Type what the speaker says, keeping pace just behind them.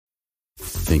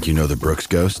Think you know the Brooks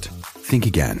Ghost? Think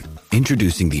again.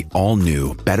 Introducing the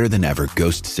all-new, better-than-ever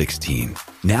Ghost 16.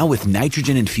 Now with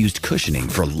nitrogen-infused cushioning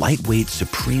for lightweight,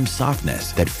 supreme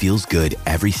softness that feels good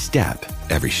every step,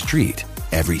 every street,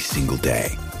 every single day.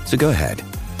 So go ahead,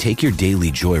 take your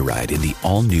daily joyride in the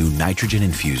all-new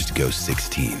nitrogen-infused Ghost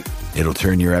 16. It'll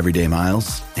turn your everyday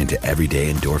miles into everyday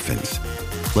endorphins.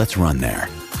 Let's run there.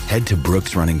 Head to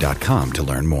brooksrunning.com to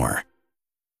learn more.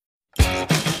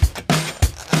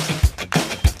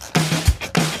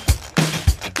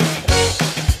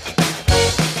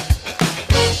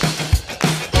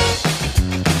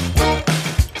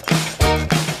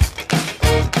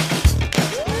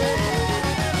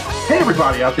 Hey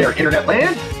everybody out there, internet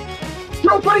land!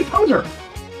 Joe Buddy Poser!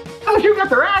 LSU got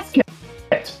their ass kicked.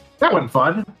 That wasn't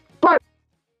fun, but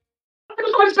it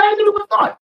was quite as bad as anyone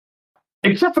thought.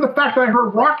 Except for the fact that I heard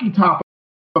Rocky Top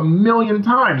a million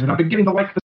times, and I've been getting to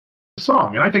like the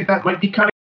song, and I think that might be kind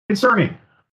of concerning.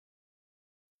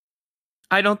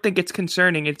 I don't think it's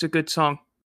concerning. It's a good song.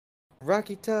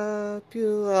 Rocky Top,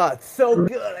 so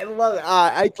good. I love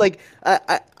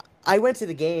it. I went to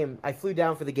the game. I flew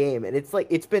down for the game, and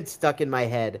it's been stuck in my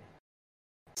head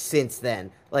since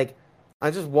then. Like,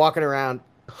 I'm just walking around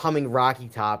humming Rocky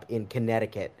Top in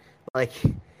Connecticut. Like,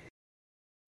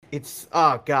 it's,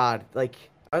 oh god. Like,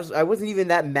 I wasn't even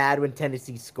that mad when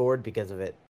Tennessee scored because of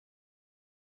it.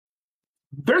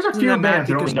 There's a few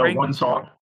bands that only know one song,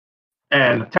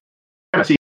 and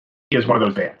Tennessee is one of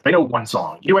those bands. They know one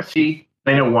song. USC,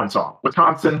 they know one song.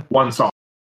 Wisconsin, one song.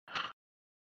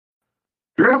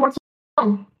 You're gonna have one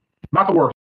song, not the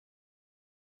worst.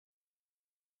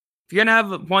 If you're gonna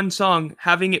have one song,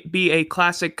 having it be a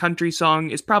classic country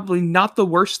song is probably not the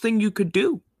worst thing you could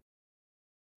do.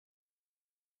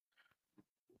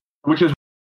 Which is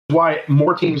why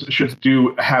more teams should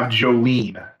have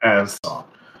Jolene as the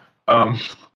song.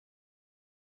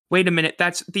 Wait a minute,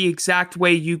 that's the exact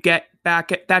way you get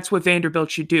back at. That's what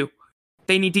Vanderbilt should do.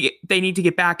 They need to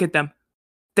get back at them.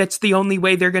 That's the only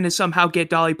way they're going to somehow get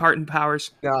Dolly Parton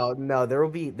powers. No,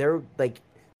 the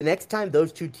next time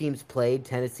those two teams played,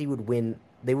 Tennessee would win.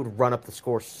 They would run up the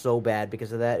score so bad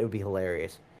because of that. It would be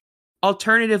hilarious.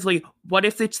 Alternatively, what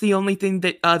if it's the only thing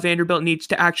that Vanderbilt needs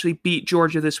to actually beat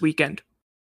Georgia this weekend?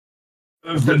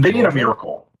 They need a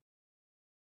miracle.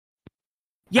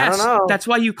 Yes, that's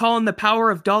why you call in the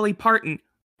power of Dolly Parton.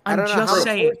 I'm just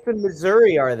saying. How much worse than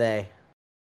Missouri are they?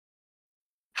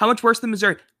 How much worse than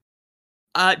Missouri?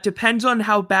 Depends on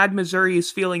how bad Missouri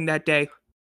is feeling that day.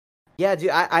 Yeah, dude,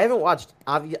 I haven't watched,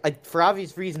 for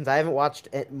obvious reasons, I haven't watched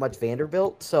much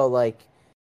Vanderbilt, so, like,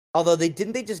 although they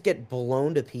just get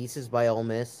blown to pieces by Ole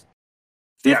Miss?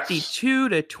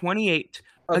 52-28.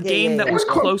 A game that was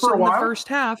close in the first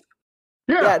half.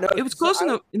 Yeah, no, it was close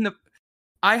in the.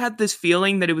 I had this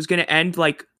feeling that it was going to end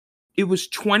like it was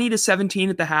 20-17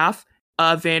 at the half.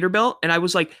 Vanderbilt, and I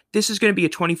was like, this is going to be a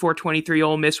 24-23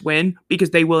 Ole Miss win because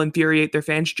they will infuriate their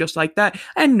fans just like that.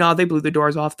 And no, they blew the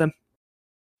doors off them.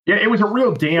 Yeah, it was a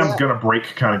real damn gonna break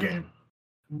kind of game.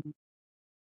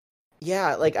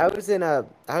 Yeah, like I was in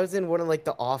one of like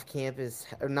the off campus,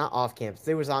 or not off campus.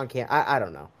 It was on campus. I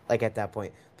don't know, like at that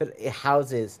point, but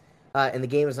houses, and the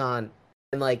game was on,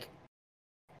 and like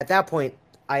at that point,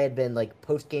 I had been like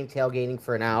post game tailgating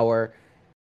for an hour,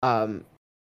 and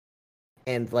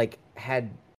like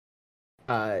had,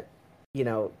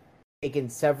 taken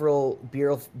several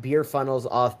beer funnels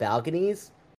off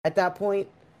balconies at that point.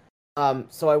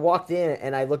 So I walked in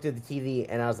and I looked at the TV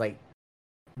and I was like,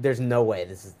 "There's no way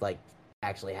this is like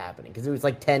actually happening," because it was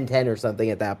like 10-10 or something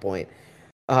at that point.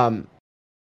 And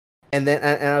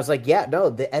I was like, "Yeah, no,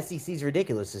 the SEC is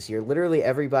ridiculous this year. Literally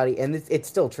everybody," and it's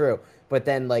still true. But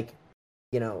then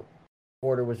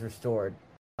order was restored.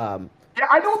 Yeah,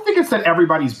 I don't think it's that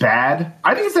everybody's bad.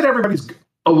 I think it's that everybody's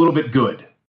a little bit good.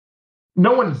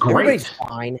 No one's great. Everybody's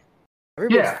fine.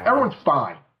 Everyone's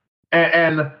fine.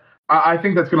 And I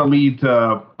think that's going to lead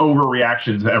to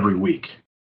overreactions every week.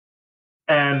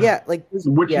 And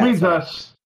which leads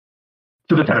us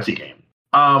to the Tennessee game.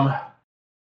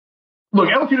 Look,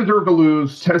 LSU deserved to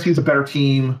lose. Tennessee's a better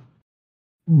team.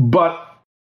 But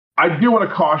I do want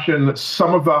to caution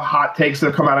some of the hot takes that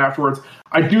have come out afterwards.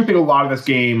 I do think a lot of this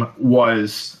game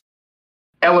was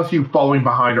LSU falling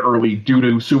behind early due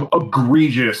to some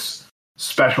egregious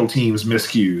special teams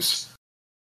miscues.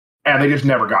 And they just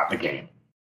never got in the game.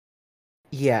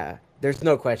 Yeah, there's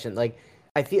no question. Like,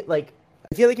 I feel like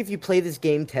if you play this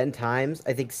game 10 times,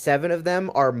 I think 7 of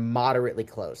them are moderately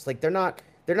close. Like, they're not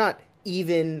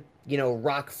even,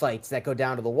 rock fights that go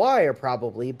down to the wire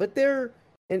probably, but they're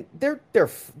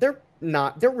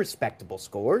respectable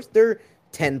scores. They're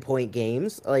 10-point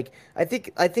games. Like, I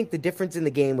think the difference in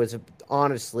the game was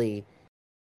honestly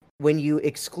when you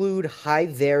exclude high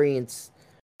variance,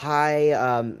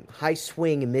 high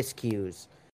swing miscues,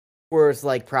 scores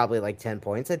like probably like 10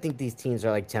 points. I think these teams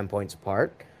are like 10 points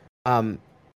apart.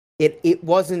 It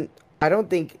wasn't. I don't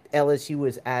think LSU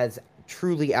was as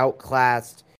truly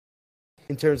outclassed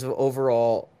in terms of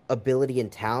overall ability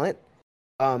and talent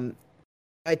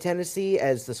by Tennessee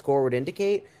as the score would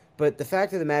indicate. But the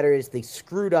fact of the matter is they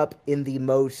screwed up in the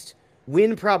most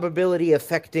win probability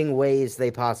affecting ways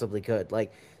they possibly could.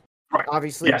 Like,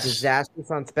 obviously, disastrous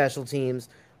on special teams.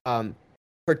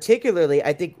 Particularly,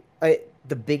 I think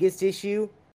the biggest issue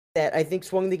that I think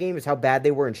swung the game is how bad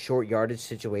they were in short yardage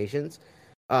situations.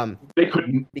 They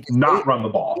could not run the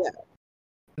ball. Yeah,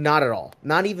 not at all.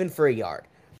 Not even for a yard.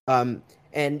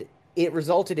 And it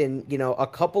resulted in, a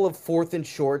couple of 4th and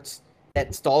shorts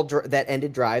that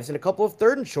ended drives, and a couple of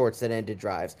 3rd and shorts that ended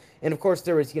drives. And of course,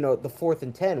 there was, the 4th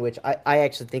and 10, which I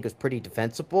actually think was pretty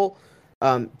defensible.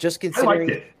 Just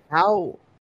considering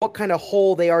what kind of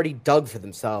hole they already dug for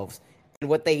themselves and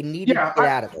what they needed to get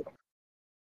out of it.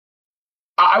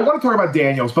 I want to talk about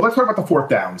Daniels, but let's talk about the 4th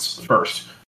downs first.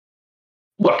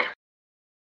 Look,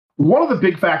 one of the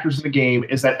big factors in the game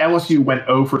is that LSU went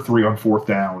 0 for 3 on 4th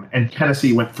down, and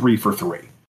Tennessee went 3 for 3.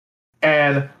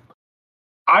 And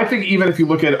I think even if you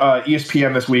look at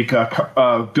ESPN this week,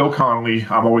 Bill Connolly,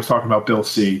 I'm always talking about Bill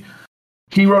C.,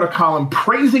 he wrote a column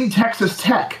praising Texas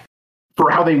Tech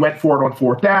for how they went for it on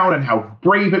 4th down and how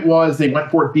brave it was. They went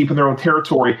for it deep in their own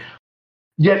territory.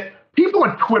 Yet people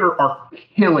on Twitter are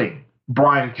killing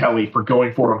Brian Kelly for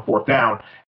going for it on 4th down.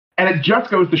 And it just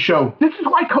goes to show this is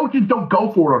why coaches don't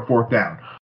go for it on 4th down.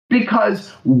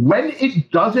 Because when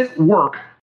it doesn't work,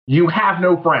 you have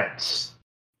no friends.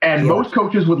 And most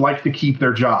coaches would like to keep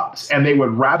their jobs. And they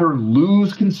would rather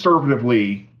lose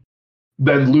conservatively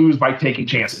than lose by taking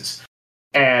chances.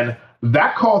 And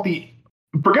that call,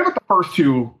 forget about the first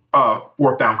 2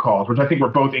 4th down calls, which I think were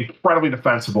both incredibly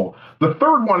defensible. The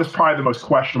third one is probably the most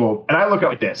questionable. And I look at it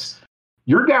like this.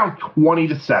 You're down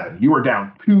 20-7. You are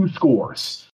down 2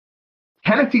 scores.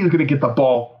 Tennessee is going to get the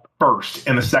ball first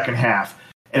in the second half.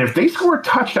 And if they score a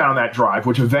touchdown on that drive,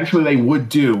 which eventually they would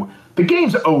do, the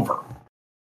game's over.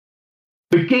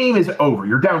 The game is over.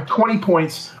 You're down 20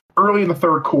 points early in the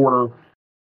third quarter.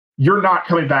 You're not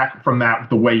coming back from that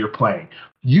with the way you're playing.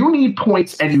 You need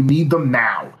points, and you need them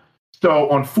now. So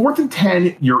on 4th and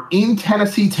 10, you're in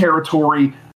Tennessee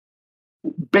territory.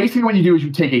 Basically what you do is you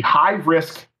take a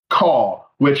high-risk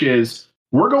call, which is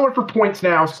we're going for points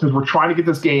now because we're trying to get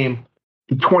this game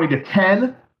to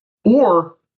 20-10,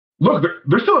 or look,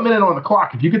 there's still a minute on the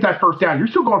clock. If you get that first down, you're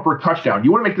still going for a touchdown.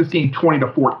 You want to make this game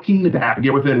 20-14 to have to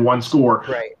get within 1 score.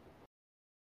 Right.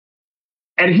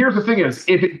 And here's the thing is,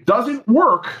 if it doesn't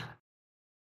work,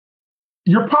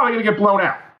 you're probably going to get blown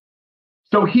out.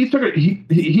 So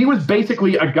he was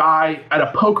basically a guy at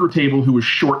a poker table who was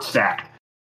short stacked,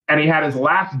 and he had his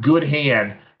last good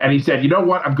hand. And he said, you know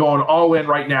what? I'm going all in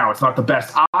right now. It's not the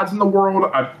best odds in the world.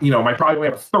 I probably only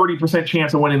have a 30%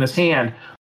 chance of winning this hand.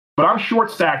 But I'm short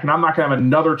stacked, and I'm not going to have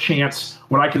another chance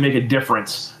when I can make a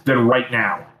difference than right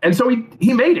now. And so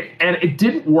he made it, and it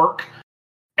didn't work.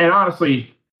 And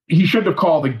honestly, he shouldn't have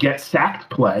called the get sacked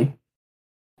play.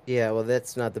 Yeah, well,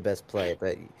 that's not the best play.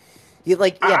 But that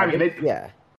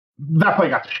play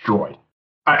got destroyed.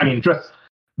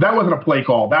 That wasn't a play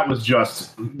call. That was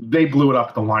just they blew it up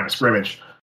at the line of scrimmage.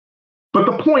 But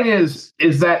the point is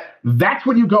that that's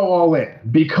when you go all in,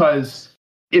 because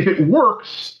if it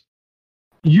works,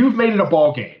 you've made it a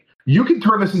ball game. You can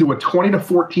turn this into a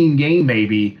 20-14 game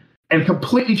maybe and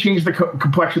completely change the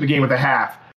complexion of the game with a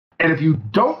half. And if you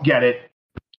don't get it,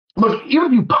 look, even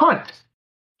if you punt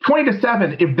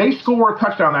 20-7, if they score a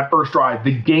touchdown that first drive,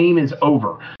 the game is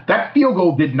over. That field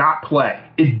goal did not play.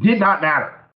 It did not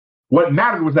matter. What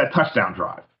mattered was that touchdown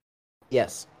drive.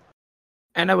 Yes.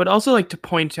 And I would also like to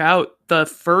point out the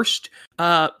first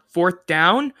 4th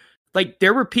down, like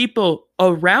there were people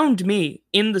around me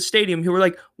in the stadium who were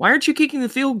like, why aren't you kicking the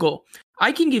field goal?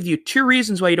 I can give you 2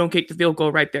 reasons why you don't kick the field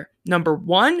goal right there. Number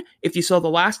 1, if you saw the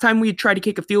last time we had tried to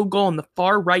kick a field goal on the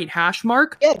far right hash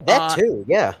mark. Yeah, that too,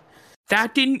 yeah.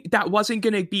 That wasn't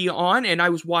going to be on, and I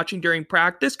was watching during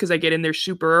practice because I get in there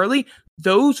super early.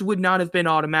 Those would not have been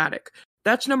automatic.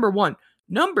 That's number 1.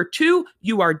 Number 2,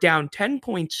 you are down 10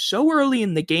 points so early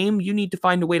in the game, you need to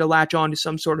find a way to latch on to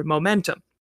some sort of momentum.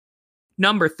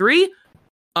 Number 3,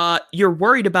 you're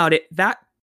worried about it. That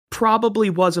probably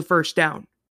was a first down.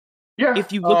 Yeah.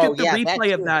 If you look at the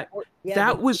replay of that,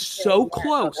 that was so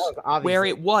close where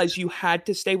it was. You had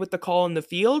to stay with the call in the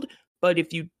field, but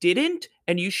if you didn't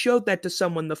and you showed that to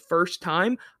someone the first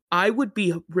time, I would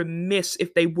be remiss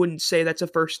if they wouldn't say that's a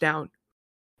first down.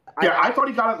 Yeah, I thought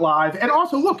he got it live. And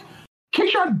also, look,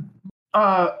 Keyshawn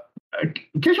Keyshawn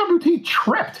Boutte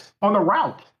tripped on the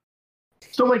route.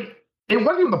 So, like, it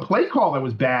wasn't even the play call that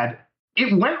was bad.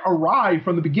 It went awry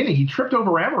from the beginning. He tripped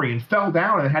over Emery and fell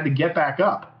down and had to get back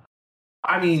up.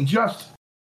 I mean, just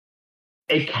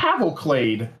a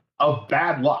cavalcade of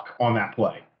bad luck on that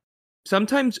play.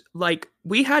 Sometimes, like,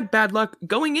 we had bad luck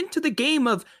going into the game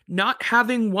of not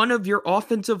having one of your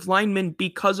offensive linemen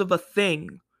because of a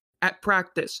thing at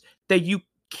practice that you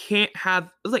can't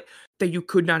have, like, that you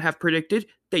could not have predicted,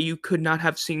 that you could not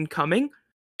have seen coming.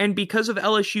 And because of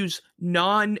LSU's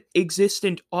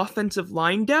non-existent offensive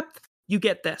line depth, you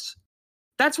get this.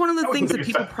 That's one of the things that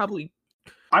people probably...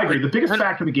 I agree. The biggest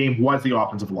factor of the game was the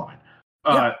offensive line.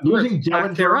 Losing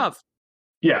Dellinger... thereof.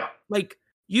 Yeah. Like,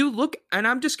 you look, and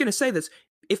I'm just going to say this.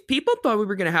 If people thought we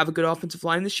were going to have a good offensive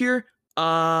line this year,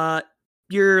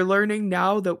 you're learning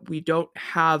now that we don't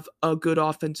have a good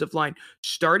offensive line.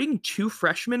 Starting 2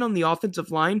 freshmen on the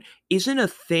offensive line isn't a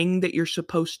thing that you're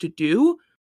supposed to do,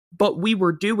 but we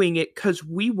were doing it because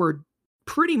we were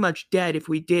pretty much dead if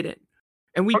we didn't.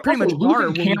 And we pretty much are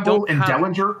when Campbell we don't and have...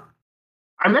 Dellinger.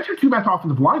 I mean, that's your 2 best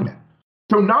offensive linemen.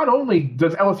 So not only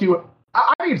does LSU...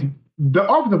 I think the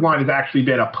offensive line has actually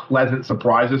been a pleasant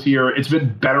surprise this year. It's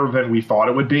been better than we thought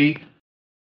it would be.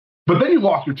 But then you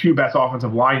lost your 2 best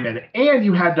offensive linemen, and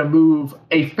you had to move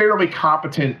a fairly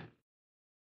competent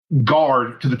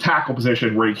guard to the tackle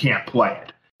position where you can't play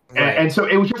it. Right. And so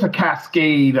it was just a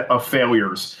cascade of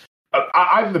failures.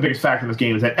 I think the biggest factor in this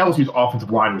game is that LSU's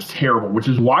offensive line was terrible, which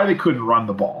is why they couldn't run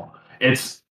the ball.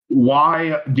 It's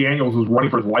why Daniels was running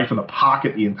for his life in the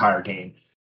pocket the entire game.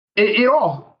 It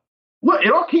all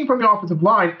came from the offensive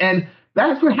line, and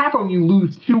that's what happened when you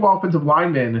lose 2 offensive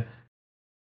linemen,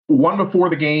 one before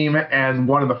the game and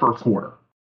one in the first quarter.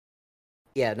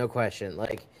 Yeah, no question.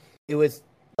 Like, it was,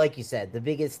 like you said, the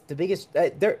biggest.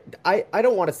 I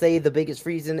don't want to say the biggest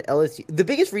reason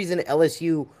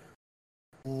LSU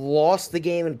lost the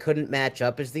game and couldn't match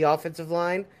up is the offensive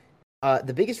line.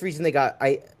 The biggest reason they got,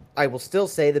 I will still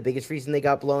say the biggest reason they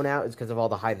got blown out is because of all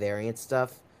the high variance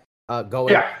stuff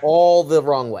going all the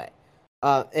wrong way.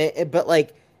 But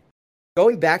like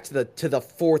going back to the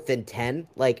 4th and 10,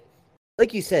 like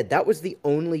you said, that was the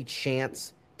only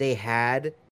chance they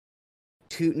had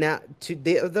that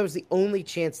was the only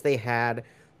chance they had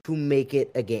to make it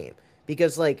a game,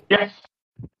 because like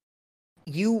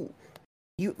you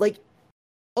like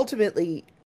ultimately,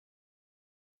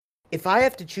 if I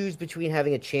have to choose between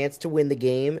having a chance to win the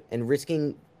game and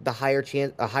risking a higher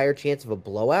chance of a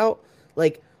blowout,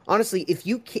 like honestly, if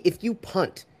you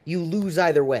punt, you lose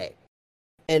either way.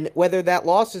 And whether that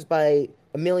loss is by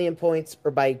 1,000,000 points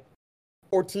or by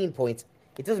 14 points,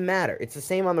 it doesn't matter. It's the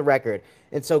same on the record.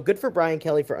 And so good for Brian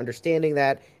Kelly for understanding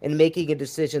that and making a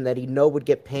decision that he would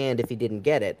get panned if he didn't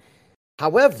get it.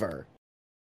 However,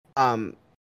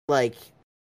 like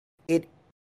it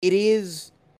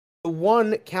is the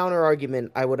one counter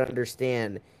argument I would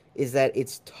understand is that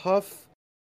it's tough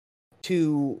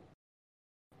to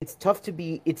expect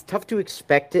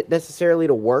it necessarily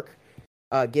to work,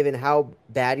 given how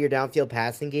bad your downfield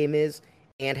passing game is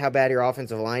and how bad your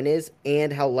offensive line is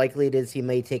and how likely it is he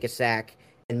may take a sack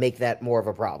and make that more of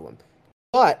a problem.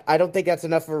 But I don't think that's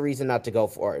enough of a reason not to go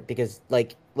for it, because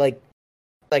like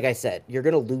I said, you're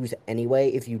going to lose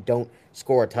anyway if you don't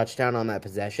score a touchdown on that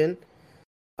possession.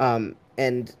 And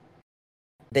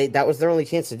that was their only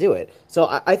chance to do it. So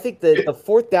I think the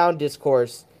 4th down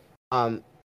discourse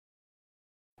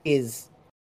is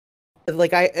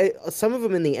like some of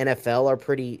them in the NFL are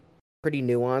pretty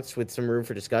nuanced with some room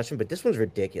for discussion, but this one's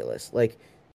ridiculous. Like,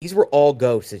 these were all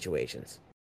go situations.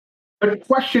 The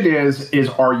question is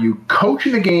are you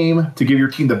coaching the game to give your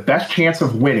team the best chance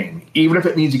of winning, even if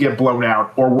it means you get blown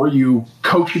out, or were you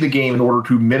coaching the game in order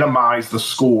to minimize the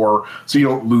score so you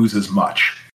don't lose as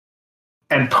much?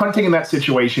 And punting in that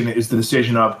situation is the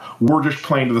decision of, we're just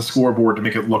playing to the scoreboard to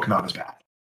make it look not as bad.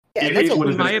 Yeah,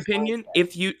 in my opinion,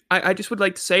 I just would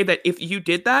like to say that if you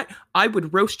did that, I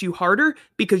would roast you harder,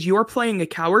 because you're playing a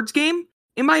coward's game,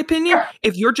 in my opinion. Yeah.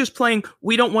 If you're just playing,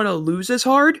 we don't want to lose as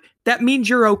hard, that means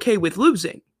you're okay with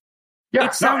losing. Yeah,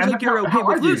 it sounds like you're okay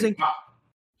with losing.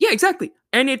 Yeah, exactly.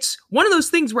 And it's one of those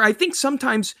things where I think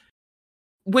sometimes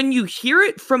when you hear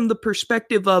it from the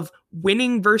perspective of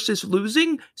winning versus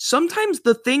losing, sometimes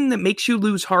the thing that makes you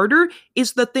lose harder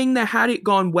is the thing that, had it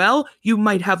gone well, you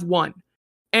might have won.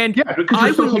 And yeah, because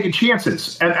you're still taking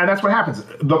chances, and that's what happens.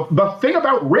 The thing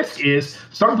about risk is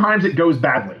sometimes it goes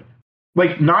badly.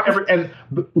 Like, not every, and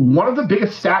one of the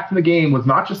biggest stats in the game was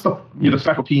not just the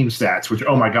special team stats, which,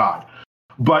 oh my God,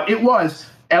 but it was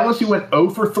LSU went 0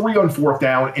 for 3 on 4th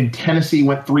down, and Tennessee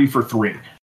went 3 for 3.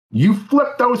 You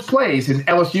flip those plays, and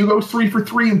LSU goes 3 for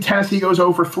 3, and Tennessee goes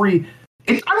 0 for 3.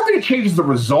 I don't think it changes the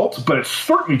results, but it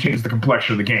certainly changes the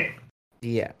complexion of the game.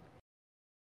 Yeah.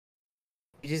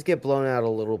 You just get blown out a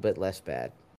little bit less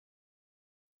bad.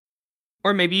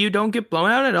 Or maybe you don't get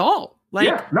blown out at all. Like,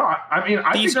 yeah, no, I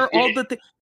these are all the things.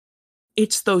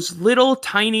 It's those little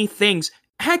tiny things.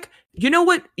 Heck, you know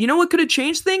what? You know what could have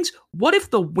changed things? What if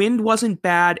the wind wasn't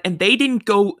bad and they didn't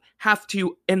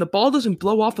and the ball doesn't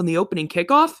blow off on the opening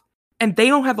kickoff and they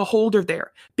don't have a holder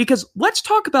there? Because let's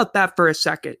talk about that for a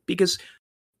second, because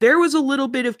there was a little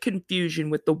bit of confusion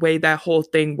with the way that whole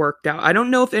thing worked out. I don't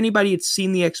know if anybody had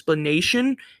seen the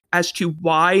explanation as to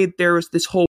why there was this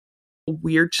whole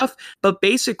weird stuff, but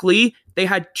basically they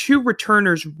had 2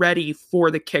 returners ready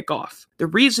for the kickoff. The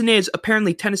reason is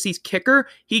apparently Tennessee's kicker,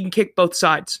 he can kick both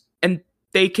sides and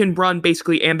they can run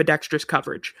basically ambidextrous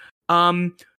coverage.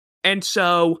 And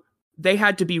so they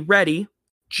had to be ready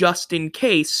just in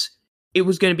case it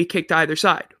was going to be kicked either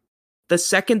side. The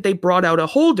second they brought out a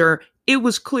holder, it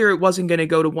was clear it wasn't going to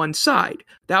go to one side.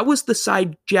 That was the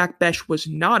side Jack Bech was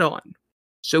not on.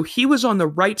 So he was on the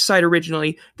right side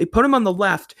originally. They put him on the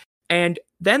left, and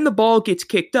then the ball gets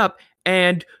kicked up,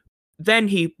 and then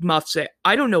he muffs it.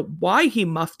 I don't know why he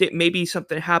muffed it. Maybe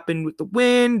something happened with the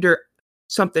wind or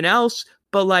something else,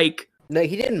 but like... No,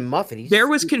 he didn't muff it. There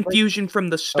was confusion from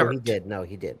the start. Oh, he did. No,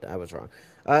 he did. I was wrong.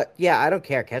 Yeah, I don't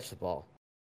care. Catch the ball.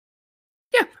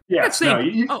 Yeah.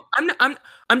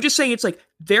 I'm just saying it's like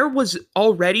there was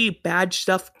already bad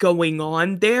stuff going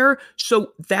on there,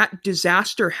 so that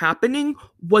disaster happening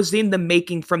was in the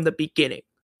making from the beginning.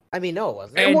 I mean, no, it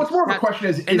wasn't. And what's more of a question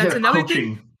is it another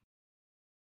coaching? Thing,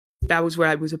 that was what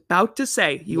I was about to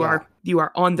say. You are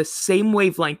on the same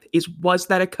wavelength. Was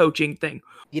that a coaching thing?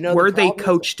 Were they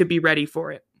coached to be ready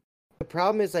for it? The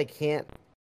problem is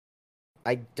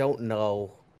I don't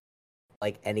know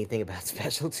like anything about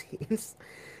special teams.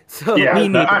 So yeah,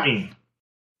 I mean,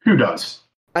 who does?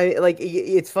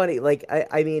 It's funny. Like,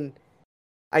 I mean,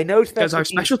 I know does our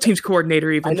special teams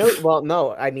coordinator even? I know. Well,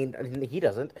 no, I mean he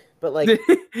doesn't. But like,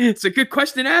 it's a good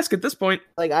question to ask at this point.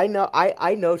 Like, I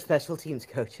know special teams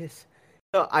coaches,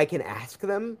 so I can ask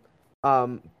them.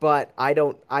 But I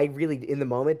don't. I really, in the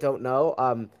moment, don't know.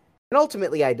 And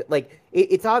ultimately,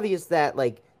 it's obvious that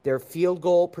like their field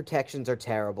goal protections are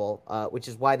terrible, which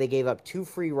is why they gave up 2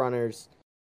 free runners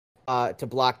to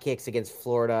block kicks against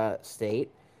Florida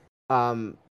State.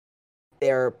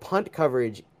 Their punt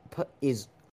coverage is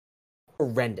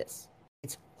horrendous.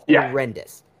 It's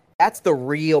horrendous. That's the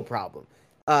real problem.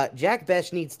 Jack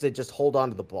Bech needs to just hold on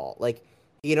to the ball. Like,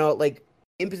 like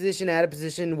in position, out of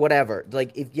position, whatever.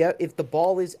 Like, if the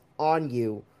ball is on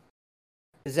you,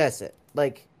 possess it.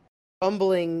 Like,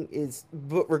 fumbling is,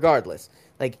 but regardless.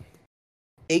 Like,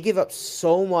 they give up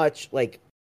so much, they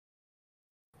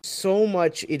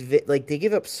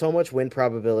give up so much win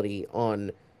probability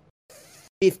on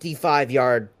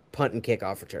 55-yard punt and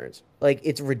kickoff returns. Like,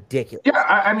 it's ridiculous. Yeah,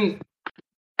 I mean,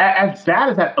 as bad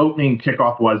as that opening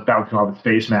kickoff was bouncing off his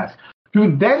face mask,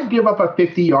 to then give up a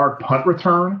 50-yard punt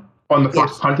return on the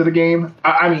first punt of the game,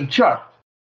 I mean, just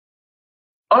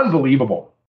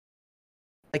unbelievable.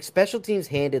 Like, special teams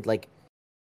handed,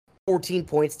 14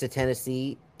 points to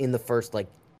Tennessee in the first,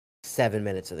 7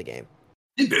 minutes of the game.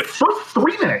 First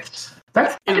 3 minutes.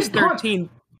 It was 13.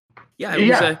 Yeah,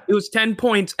 it was 10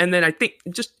 points, and then I think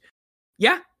just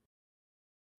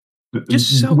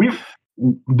so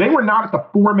they were not at the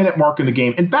 4-minute mark in the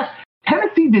game. In fact,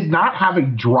 Tennessee did not have a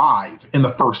drive in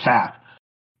the first half.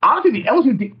 Honestly, the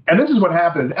LSU and this is what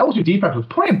happened. The LSU defense was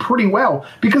playing pretty well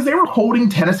because they were holding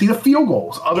Tennessee to field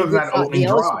goals. Other than that opening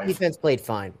drive, the LSU defense played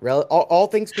fine. All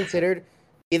things considered,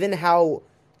 given how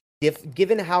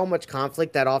much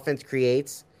conflict that offense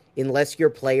creates, unless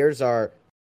your players are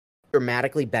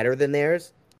dramatically better than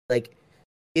theirs,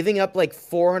 giving up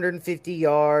 450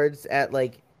 yards at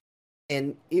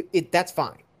and that's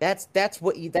fine. That's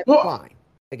fine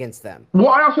against them. Well,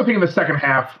 I also think in the second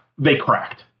half they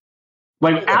cracked.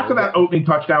 After that opening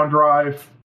touchdown drive,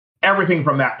 everything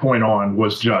from that point on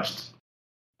was just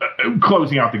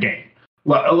closing out the game.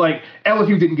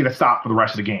 LSU didn't get a stop for the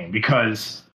rest of the game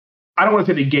because I don't want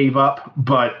to say they gave up,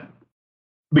 but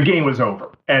the game was over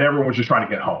and everyone was just trying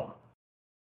to get home.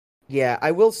 Yeah,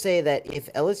 I will say that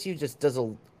if LSU just does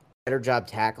a better job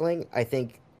tackling, I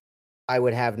think I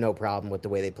would have no problem with the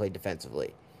way they played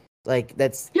defensively.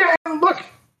 Yeah, look,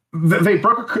 they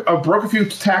broke a few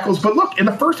tackles, but look, in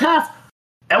the first half,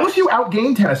 LSU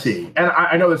outgained Tennessee. And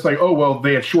I know it's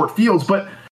they had short fields, but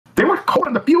they were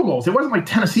holding the field goals. It wasn't like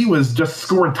Tennessee was just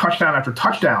scoring touchdown after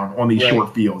touchdown on these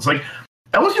short fields.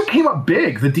 LSU came up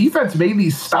big. The defense made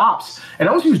these stops, and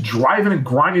LSU was driving and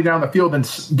grinding down the field and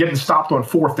getting stopped on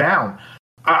 4th down.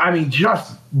 I mean,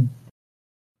 just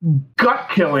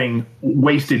gut-killing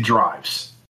wasted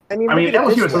drives. I mean,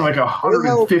 LSU has something like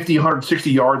 150,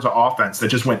 160 yards of offense that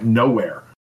just went nowhere.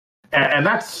 And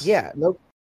that's... Yeah, no,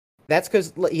 that's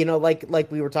because,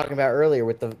 like we were talking about earlier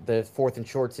with the fourth and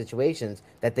short situations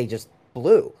that they just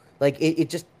blew. Like, they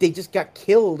just got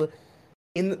killed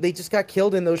in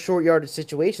those short yardage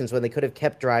situations when they could have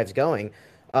kept drives going.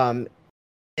 And,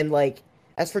 like,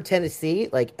 as for Tennessee,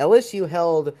 like, LSU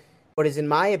held what is, in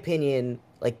my opinion,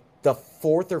 like, the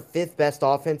fourth or fifth best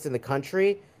offense in the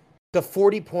country to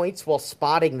 40 points while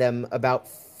spotting them about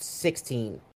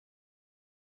 16.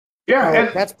 Yeah,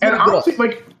 so that's and honestly, good.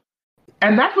 like,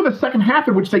 and that's with a second half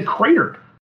in which they cratered.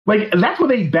 Like, and that's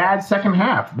with a bad second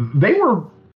half. They were,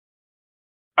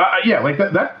 like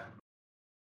that.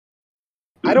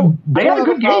 They had a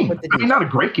good game. I mean, not a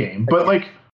great game, but like,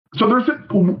 so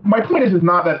my point is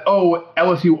not that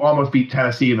LSU almost beat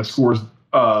Tennessee and the score's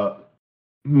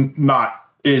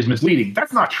is misleading.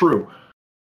 That's not true.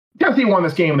 Tennessee won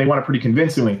this game and they won it pretty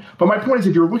convincingly. But my point is,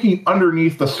 if you're looking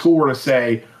underneath the score to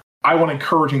say, I want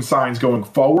encouraging signs going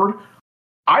forward,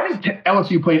 I think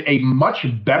LSU played a much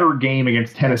better game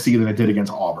against Tennessee than it did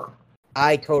against Auburn.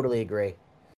 I totally agree.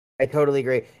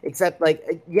 Except, I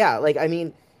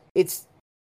mean,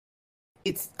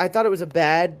 I thought it was a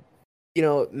bad,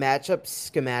 matchup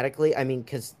schematically. I mean,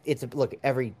 because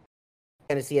every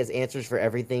Tennessee has answers for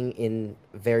everything in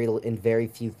very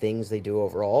few things they do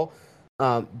overall.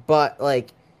 But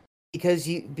like, because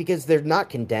they're not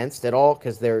condensed at all,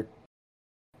 because their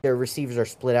receivers are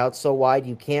split out so wide,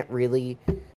 you can't really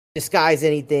disguise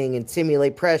anything and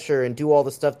simulate pressure and do all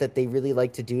the stuff that they really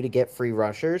like to do to get free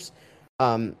rushers.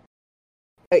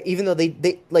 Even though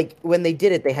they like, when they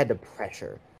did it, they had to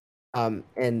pressure.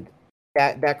 And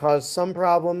that caused some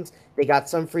problems. They got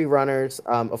some free runners.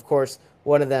 Of course,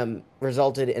 one of them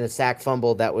resulted in a sack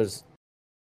fumble that was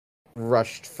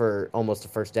rushed for almost a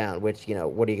first down, which,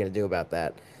 what are you going to do about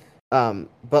that?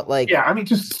 But like, yeah, I mean,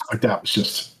 just like that was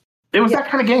just, it was that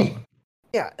kind of game.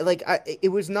 Yeah, like it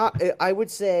was not. I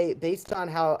would say based on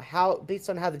how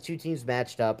the two teams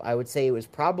matched up, I would say it was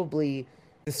probably,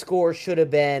 the score should have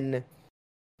been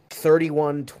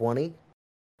 31-20.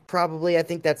 Probably, I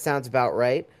think that sounds about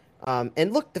right.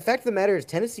 And look, the fact of the matter is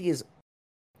Tennessee is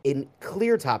in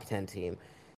clear top 10 team.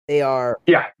 They are.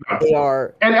 Yeah. They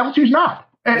are. And LSU's not.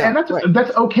 And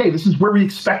that's okay. This is where we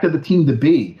expected the team to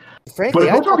be. Frankly, but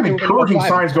if we're talking encouraging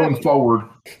signs going forward,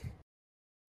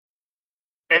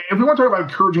 if we want to talk about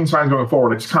encouraging signs going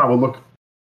forward, it's kind of a look.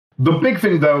 The big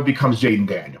thing, though, becomes Jayden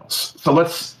Daniels. So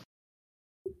let's.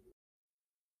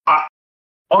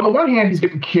 On the one hand, he's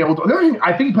getting killed. On the other hand,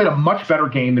 I think he played a much better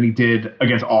game than he did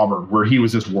against Auburn, where he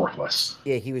was just worthless.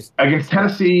 Yeah, he was. Against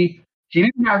Tennessee, he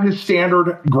didn't have his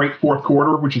standard great fourth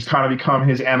quarter, which has kind of become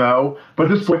his MO. But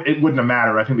at this point, it wouldn't have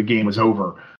mattered. I think the game was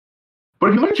over. But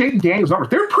if you look at Jayden Daniels' numbers,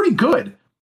 they're pretty good.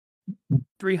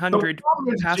 300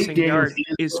 passing yards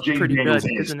is pretty good,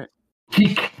 isn't it?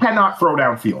 He cannot throw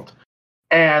downfield.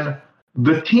 And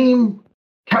the team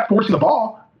kept forcing the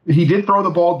ball. He did throw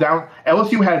the ball down.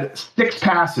 LSU had 6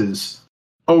 passes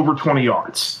over 20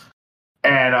 yards.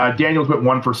 And Daniels went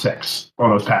 1 for 6 on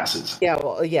those passes. Yeah,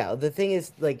 well, yeah. The thing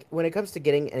is, like, when it comes to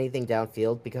getting anything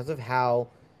downfield, because of how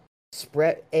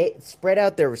spread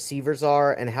out their receivers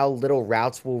are and how little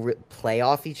routes will play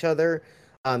off each other,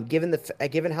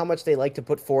 given how much they like to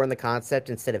put 4 in the concept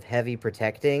instead of heavy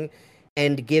protecting,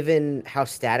 and given how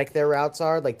static their routes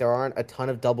are, like there aren't a ton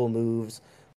of double moves.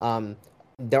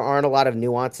 There aren't a lot of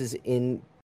nuances in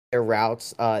their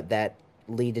routes that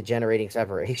lead to generating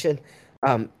separation.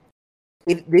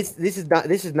 This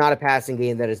is not a passing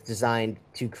game that is designed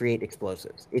to create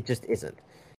explosives. It just isn't.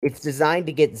 It's designed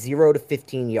to get 0 to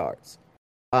 15 yards.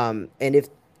 And if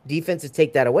defenses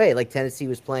take that away, like Tennessee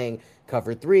was playing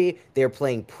cover 3, they were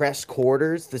playing press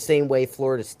quarters the same way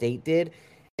Florida State did,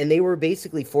 and they were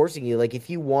basically forcing you, like, if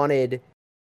you wanted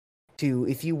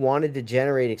to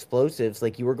generate explosives,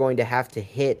 like, you were going to have to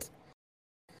hit,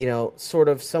 sort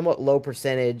of somewhat low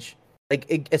percentage,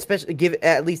 like, especially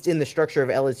at least in the structure of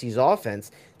LSU's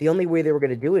offense, the only way they were going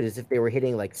to do it is if they were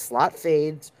hitting like slot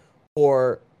fades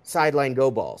or sideline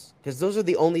go balls, because those are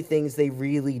the only things they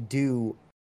really do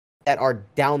that are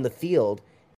down the field.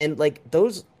 And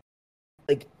those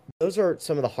are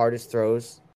some of the hardest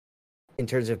throws in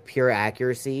terms of pure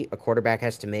accuracy a quarterback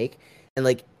has to make.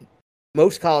 And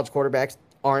most college quarterbacks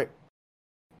aren't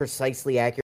precisely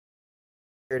accurate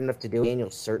enough to do it.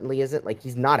 Daniel certainly isn't.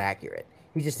 He's not accurate.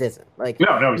 He just isn't.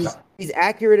 No, he's not. He's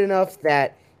accurate enough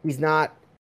that he's not,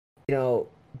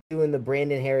 doing the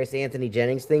Brandon Harris, Anthony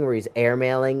Jennings thing where he's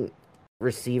airmailing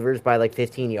receivers by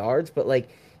 15 yards. But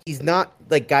he's not,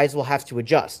 guys will have to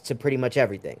adjust to pretty much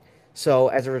everything. So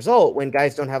as a result, when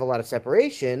guys don't have a lot of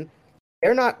separation,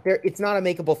 it's not a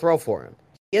makeable throw for him.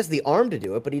 He has the arm to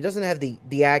do it, but he doesn't have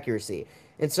the accuracy.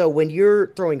 And so when you're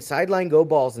throwing sideline go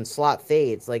balls and slot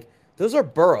fades, like those are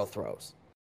Burrow throws.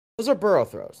 That's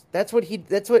what he did.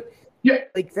 That's what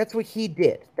he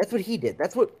did.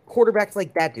 That's what quarterbacks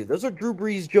like that do. Those are Drew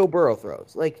Brees, Joe Burrow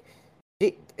throws.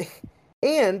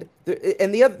 And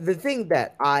the thing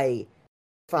that I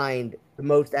find the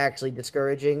most actually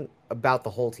discouraging about the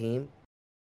whole team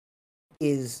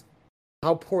is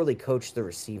how poorly coached the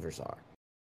receivers are.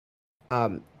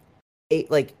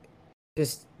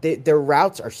 Their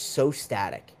routes are so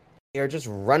static. They are just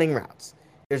running routes.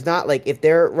 There's not if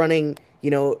they're running,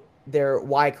 their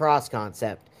Y cross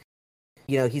concept.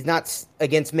 He's not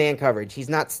against man coverage. He's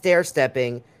not stair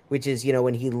stepping, which is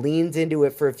when he leans into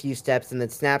it for a few steps and then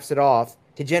snaps it off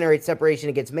to generate separation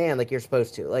against man, like you're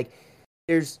supposed to.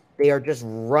 They are just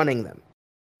running them,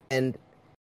 and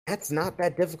that's not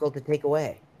that difficult to take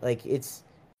away. This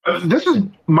is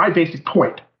my basic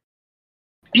point.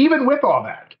 Even with all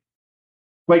that,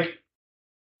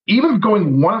 even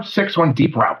going 1 of 6 on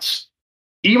deep routes,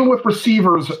 even with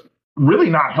receivers really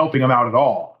not helping him out at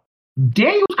all,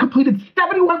 Daniels completed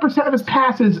 71% of his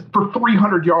passes for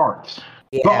 300 yards.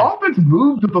 Yeah. The offense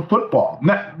moved the football.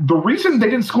 Now, the reason they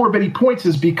didn't score many points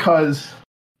is because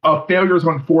of failures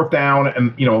on 4th down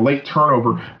and a late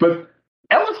turnover. But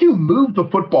LSU moved the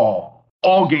football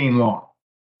all game long.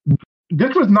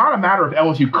 This was not a matter of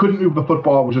LSU couldn't move the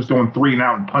football, was just going 3 and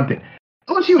out and punting.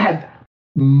 LSU had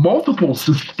multiple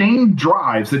sustained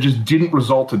drives that just didn't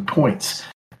result in points.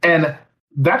 And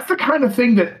that's the kind of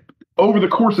thing that over the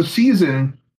course of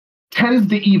season tends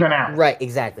to even out. Right,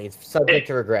 exactly. It's subject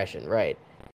to regression, right.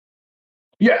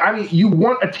 Yeah, I mean, you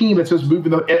want a team that's just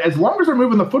moving as long as they're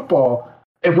moving the football,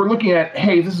 if we're looking at,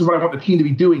 hey, this is what I want the team to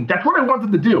be doing, that's what I want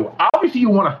them to do. Obviously, you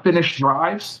want to finish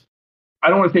drives. I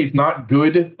don't want to say it's not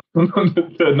good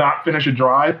to not finish a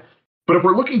drive, but if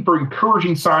we're looking for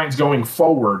encouraging signs going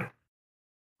forward,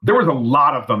 there was a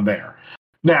lot of them there.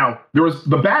 Now, there was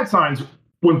the bad signs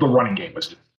when the running game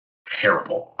was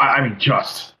terrible. I mean,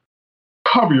 just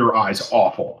cover your eyes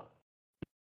awful.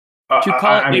 To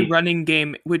call it a running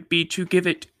game would be to give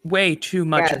it way too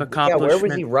much of a compliment. Yeah, where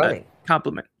was he running?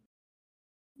 Compliment.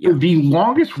 Yeah. The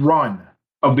longest run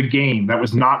of the game that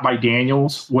was not by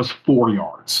Daniels was 4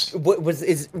 yards.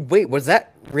 Was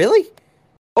that really?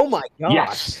 Oh my gosh.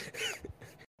 Yes.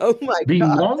 Oh my god. The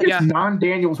longest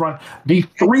non-Daniels run, the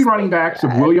 3 running backs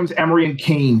of Williams, Emery, and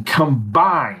Kane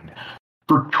combined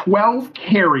for 12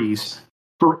 carries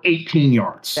for 18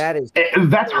 yards.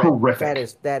 That's horrific.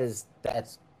 That's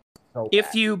so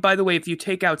bad. By the way, if you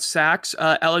take out sacks,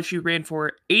 LSU ran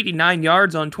for 89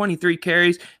 yards on 23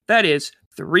 carries. That is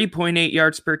 3.8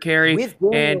 yards per carry. And 3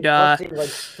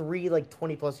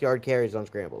 20+ yard carries on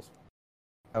scrambles,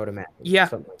 I would imagine. Yeah,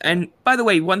 and by the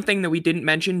way, one thing that we didn't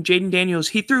mention, Jaden Daniels,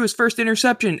 he threw his first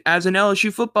interception as an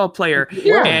LSU football player,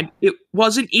 and it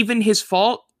wasn't even his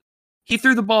fault. He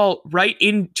threw the ball right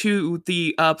into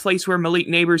the place where Malik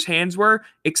Neighbors' hands were,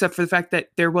 except for the fact that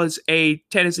there was a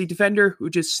Tennessee defender who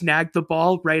just snagged the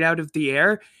ball right out of the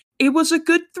air. It was a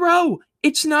good throw.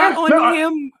 It's not on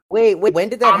him. Wait, when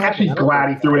did that happen? I'm actually glad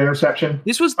he threw an interception.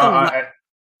 This was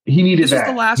he needed this was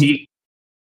the last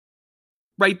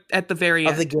right at the very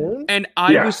end of the game, and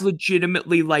I was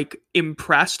legitimately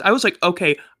impressed. I was like,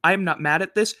 okay, I'm not mad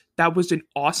at this. That was an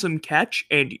awesome catch,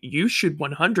 and you should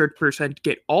 100%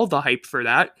 get all the hype for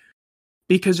that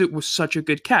because it was such a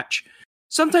good catch.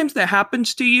 Sometimes that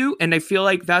happens to you, and I feel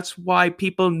like that's why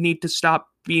people need to stop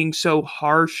being so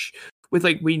harsh with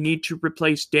we need to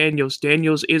replace Daniels.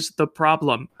 Daniels is the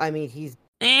problem. I mean, he's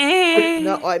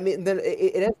no. I mean, then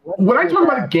when I talk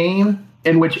about a game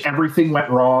in which everything went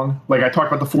wrong, I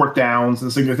talked about the 4th downs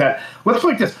and things like that. Let's put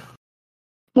it like this: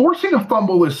 forcing a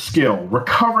fumble is skill.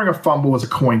 Recovering a fumble is a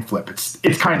coin flip.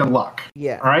 It's kind of luck.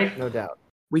 Yeah. All right. No doubt.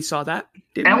 We saw that.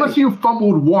 LSU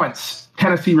fumbled once.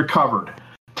 Tennessee recovered.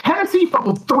 Tennessee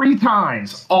fumbled 3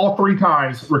 times. All 3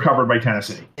 times recovered by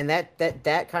Tennessee. And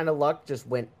that kind of luck just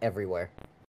went everywhere.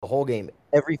 The whole game.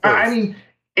 Every phase. I mean,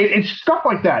 it's stuff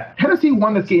like that. Tennessee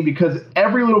won this game because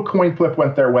every little coin flip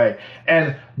went their way.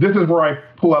 And this is where I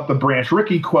pull out the Branch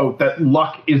Rickey quote that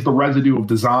luck is the residue of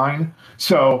design.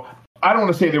 So I don't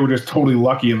want to say they were just totally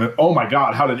lucky and that, oh my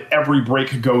God, how did every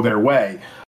break go their way?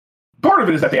 Part of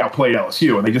it is that they outplayed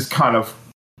LSU and they just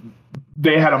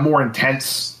they had a more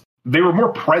intense, they were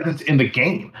more present in the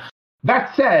game.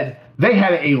 That said, they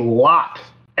had a lot,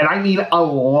 and I mean a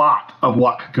lot of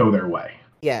luck go their way.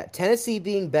 Yeah, Tennessee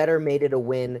being better made it a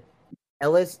win.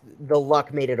 The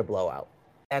luck made it a blowout.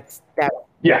 That's that.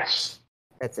 Yes.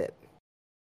 That's it.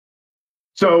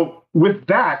 So with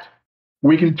that,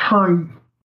 we can turn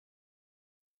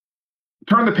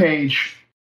the page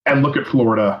and look at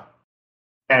Florida.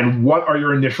 And what are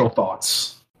your initial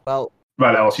thoughts Well,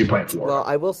 about LSU playing Florida? Well,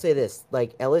 I will say this: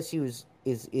 like LSU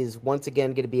is once again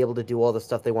going to be able to do all the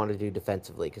stuff they want to do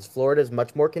defensively because Florida is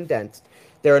much more condensed.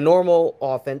 They're a normal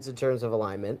offense in terms of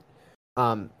alignment,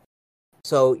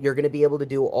 so you're going to be able to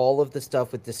do all of the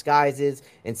stuff with disguises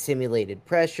and simulated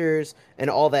pressures and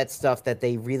all that stuff that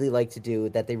they really like to do,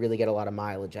 that they really get a lot of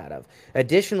mileage out of.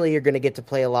 Additionally, you're going to get to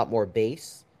play a lot more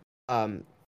base,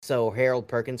 so Harold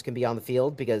Perkins can be on the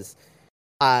field because,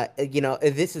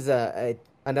 this is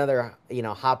another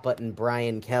hot button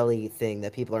Brian Kelly thing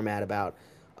that people are mad about,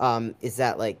 is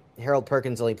that like Harold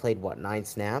Perkins only played 9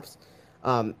 snaps.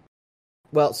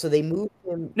 So they moved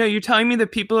him. No, you're telling me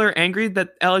that people are angry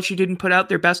that LSU didn't put out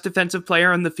their best defensive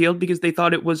player on the field because they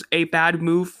thought it was a bad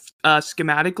move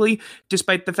schematically,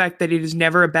 despite the fact that it is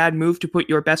never a bad move to put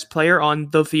your best player on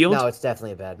the field? No, it's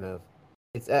definitely a bad move.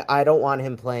 I don't want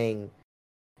him playing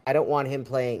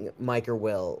Mike or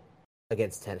Will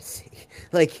against Tennessee.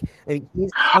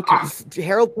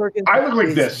 Harold Perkins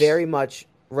is this. very much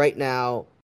right now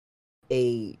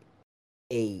a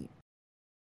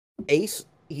ace.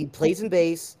 He plays in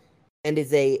base and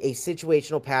is a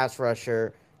situational pass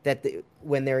rusher that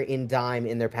when they're in dime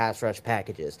in their pass rush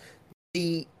packages.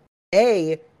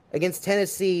 Against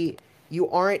Tennessee, you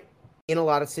aren't in a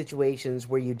lot of situations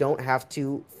where you don't have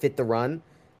to fit the run.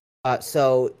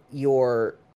 So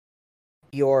your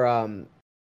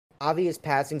obvious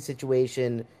passing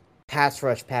situation pass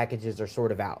rush packages are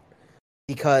sort of out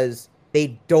because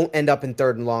they don't end up in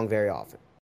 3rd and long very often.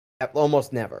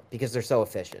 Almost never, because they're so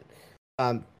efficient.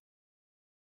 You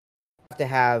have to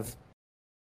have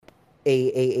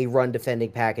a run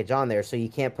defending package on there, so you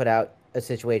can't put out a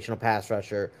situational pass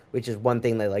rusher, which is one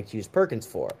thing they like to use Perkins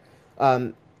for.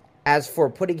 As for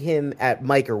putting him at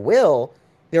Mike or Will,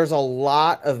 there's a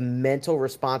lot of mental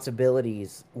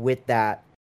responsibilities with that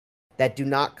do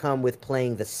not come with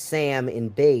playing the Sam in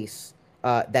base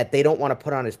that they don't want to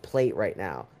put on his plate right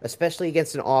now, especially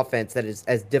against an offense that is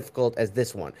as difficult as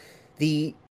this one.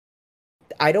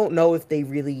 I don't know if they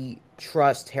really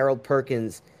trust Harold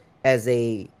Perkins as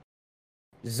a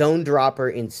zone dropper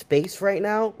in space right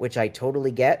now, which I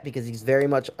totally get because he's very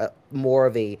much more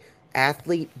of a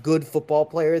athlete, good football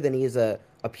player than he is a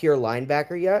pure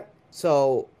linebacker yet.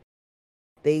 So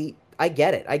I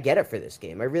get it. I get it for this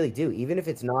game. I really do. Even if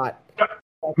it's not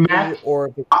Matt,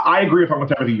 I agree with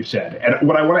almost everything you said. And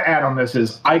what I want to add on this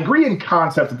is I agree in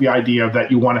concept with the idea of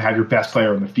that you want to have your best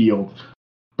player in the field.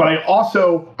 But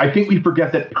I think we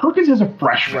forget that Perkins is a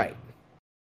freshman. Right.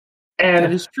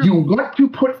 And you want to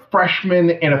put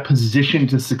freshmen in a position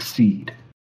to succeed.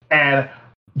 And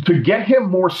to get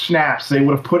him more snaps, they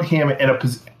would have put him in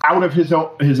out of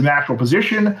his natural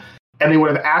position, and they would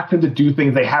have asked him to do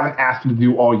things they haven't asked him to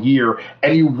do all year.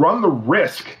 And you run the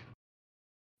risk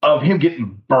of him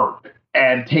getting burnt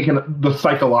and taking the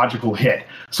psychological hit.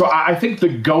 So I think the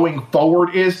going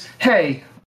forward is, hey,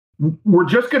 we're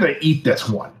just going to eat this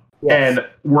one. Yes. And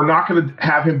we're not going to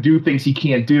have him do things he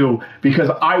can't do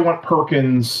because I want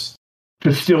Perkins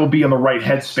to still be in the right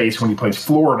headspace when he plays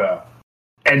Florida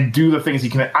and do the things he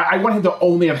can. I want him to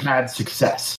only have had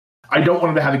success. I don't want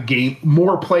him to have a game,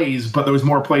 more plays, but those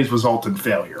more plays result in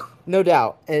failure. No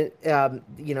doubt. And,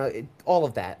 all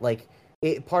of that.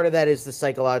 Part of that is the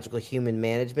psychological human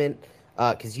management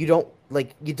because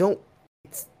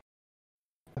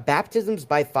baptisms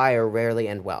by fire rarely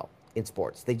end well in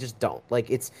sports. They just don't.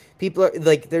 People are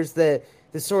there's the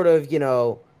sort of,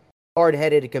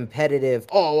 hard-headed, competitive,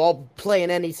 I'll play in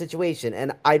any situation.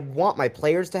 And I'd want my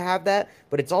players to have that,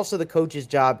 but it's also the coach's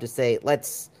job to say,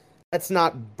 let's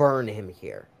not burn him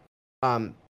here.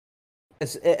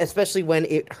 Especially when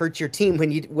it hurts your team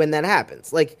when that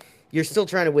happens. You're still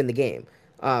trying to win the game.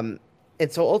 And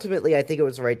so ultimately I think it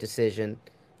was the right decision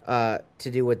to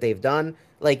do what they've done.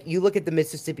 You look at the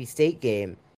Mississippi State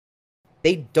game,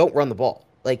 they don't run the ball.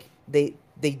 They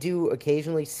do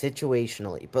occasionally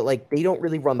situationally, but they don't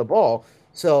really run the ball.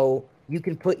 So you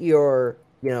can put your,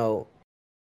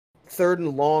 3rd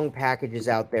and long packages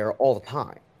out there all the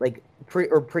time,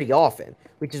 pretty often,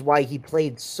 which is why he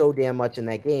played so damn much in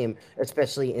that game,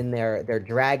 especially in their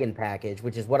dragon package,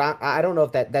 which is what I don't know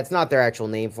if that's not their actual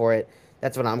name for it.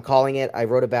 That's what I'm calling it. I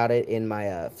wrote about it in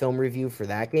my film review for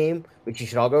that game, which you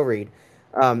should all go read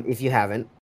if you haven't.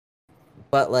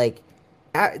 But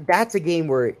that's a game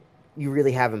where you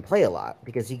really have him play a lot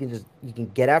because he can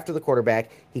get after the quarterback,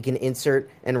 he can insert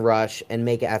and rush and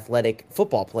make athletic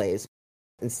football plays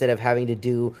instead of having to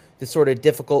do the sort of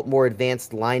difficult, more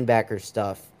advanced linebacker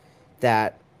stuff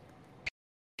that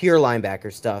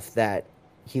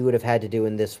he would have had to do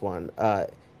in this one.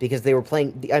 Because they were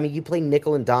playing. I mean, you play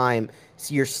nickel and dime,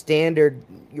 so your standard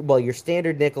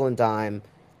nickel and dime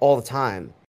all the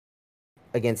time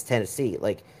against Tennessee,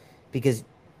 like, because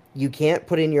you can't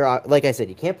put in your, like I said,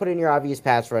 you can't put in your obvious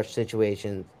pass rush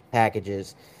situation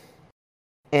packages,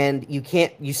 and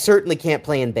you certainly can't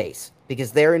play in base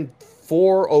because they're in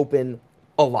 4 open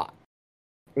a lot.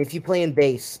 If you play in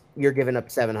base, you're giving up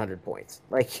 700 points,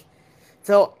 like.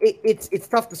 So it's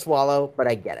tough to swallow, but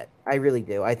I get it. I really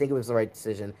do. I think it was the right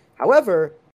decision.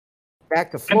 However, back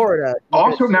to Florida.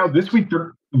 Also, now this week,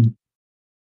 LSU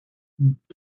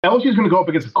is going to go up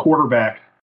against a quarterback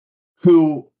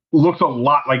who looks a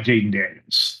lot like Jaden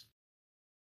Daniels,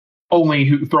 only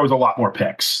who throws a lot more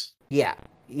picks. Yeah,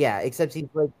 except he's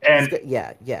like,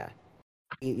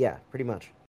 pretty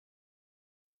much.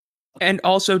 And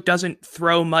also doesn't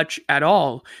throw much at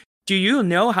all. Do you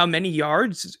know how many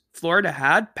yards Florida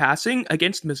had passing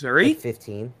against Missouri? Like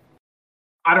 15.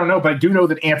 I don't know, but I do know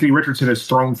that Anthony Richardson has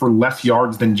thrown for less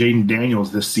yards than Jaden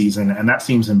Daniels this season, and that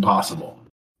seems impossible.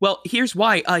 Well, here's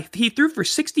why. He threw for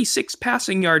 66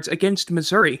 passing yards against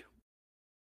Missouri.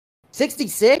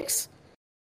 66?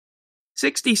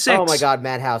 66. Oh my God,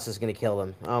 Matt House is going to kill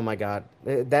them. Oh my God,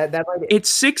 it's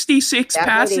 66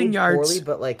 passing yards. Poorly,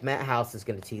 but like Matt House is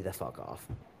going to tee the fuck off.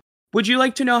 Would you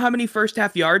like to know how many first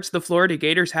half yards the Florida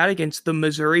Gators had against the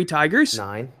Missouri Tigers?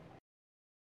 9.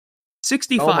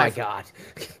 65. Oh my God.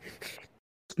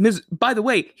 By the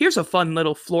way, here's a fun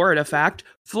little Florida fact.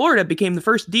 Florida became the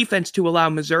first defense to allow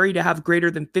Missouri to have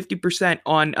greater than 50%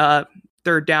 on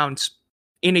third downs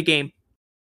in a game.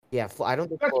 Yeah, I don't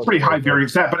think that's a pretty high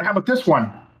variance stat. But how about this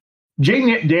one?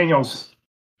 Jaden Daniels,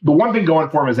 the one thing going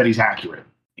for him is that he's accurate.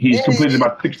 He's completed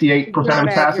about 68% of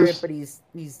his passes. But he's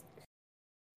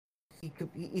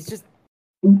just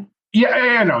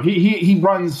no. He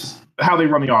runs how they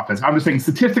run the offense. I'm just saying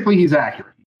statistically he's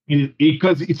accurate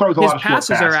because he throws a lot of short passes.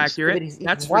 His passes are accurate.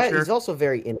 That's for sure. He's also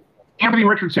very Anthony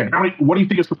Richardson. What do you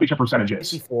think his completion percentage is?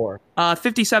 54.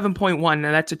 57.1, and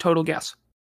that's a total guess.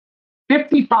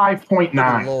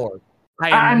 55.9. Lord.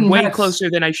 I am way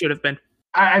closer than I should have been.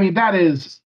 I mean, that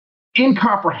is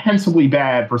incomprehensibly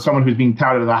bad for someone who's being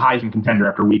touted as a Heisman contender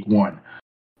after week 1.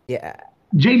 Yeah.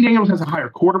 Jaden Daniels has a higher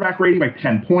quarterback rating by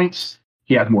 10 points.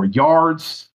 He has more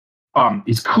yards.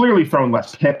 He's clearly thrown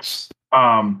less picks.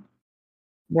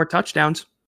 More touchdowns.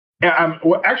 He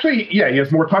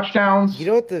has more touchdowns. You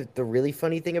know what the really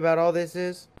funny thing about all this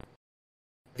is?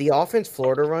 The offense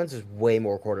Florida runs is way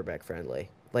more quarterback friendly,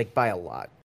 like by a lot.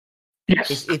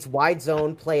 Yes. It's wide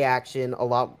zone, play action, a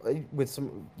lot with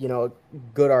some,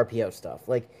 good RPO stuff.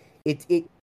 Like it.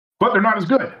 But they're not as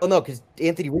good. Oh no, because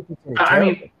Anthony Richardson is I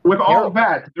mean, with all of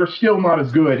that, they're still not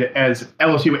as good as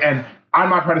LSU. And I'm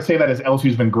not trying to say that as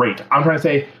LSU's been great. I'm trying to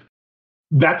say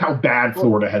that's how bad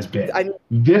Florida has been. I mean,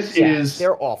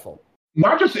 they're awful.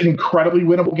 Not just an incredibly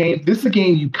winnable game. This is a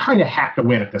game you kind of have to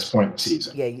win at this point in the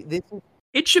season. Yeah,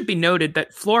 It should be noted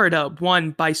that Florida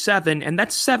won by 7, and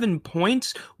that 7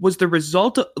 points was the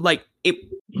result of,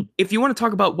 if you want to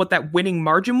talk about what that winning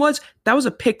margin was, that was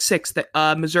a pick 6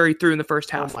 that Missouri threw in the first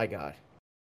half. Oh my God.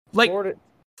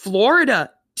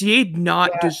 Florida did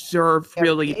not deserve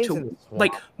really to,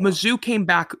 Mizzou came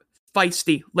back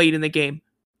feisty late in the game.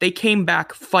 They came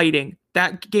back fighting.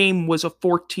 That game was a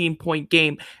 14-point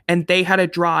game, and they had a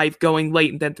drive going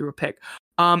late and then threw a pick.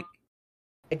 I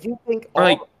do think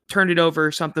turned it over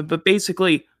or something, but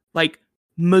basically,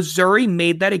 Missouri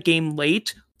made that a game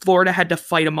late. Florida had to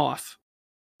fight them off.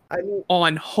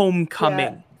 On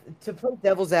homecoming. Yeah, to play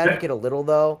devil's advocate a little,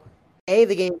 though,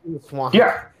 the game in the swamp,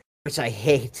 which I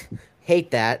hate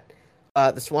that.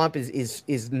 The swamp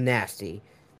is nasty.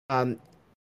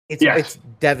 It's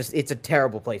devastating. It's a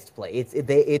terrible place to play. It's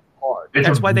hard.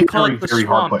 That's why they call it the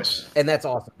swamp, and that's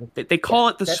awesome. They call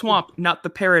it the swamp, not the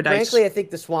paradise. Frankly, I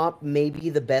think the swamp may be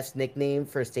the best nickname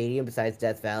for a stadium besides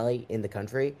Death Valley in the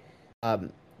country.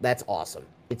 That's awesome.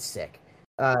 It's sick.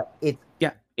 It's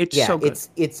so good.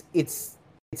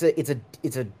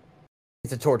 It's a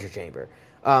torture chamber.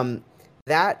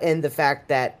 That and the fact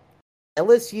that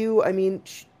LSU, I mean,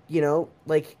 the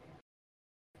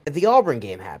Auburn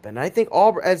game happened. I think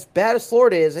Auburn, as bad as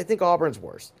Florida is, I think Auburn's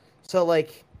worse. So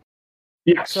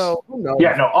yes. So who knows?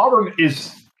 Yeah, no, Auburn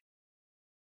is.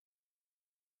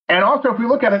 And also, if we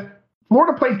look at it,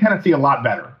 Florida played Tennessee a lot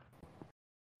better.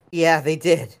 Yeah, they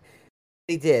did.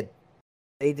 In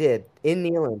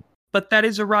Neyland. But that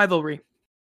is a rivalry.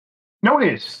 No,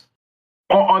 it is.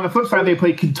 On the flip side, they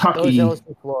played Kentucky.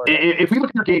 If we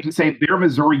look at their games and say their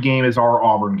Missouri game is our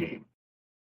Auburn game,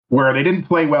 where they didn't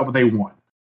play well, but they won.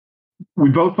 We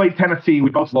both played Tennessee. We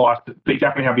both lost. They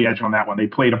definitely have the edge on that one. They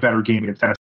played a better game against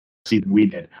Tennessee than we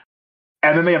did.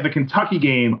 And then they have the Kentucky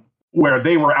game where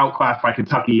they were outclassed by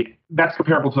Kentucky. That's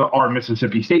comparable to our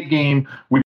Mississippi State game.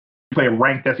 We play a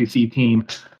ranked SEC team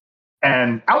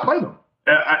and outplay them.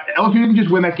 LSU didn't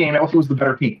just win that game. LSU was the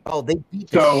better team. Oh, they beat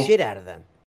the shit out of them.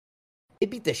 They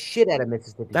beat the shit out of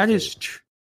Mississippi State. That is true.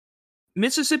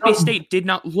 Mississippi State did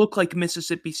not look like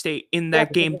Mississippi State in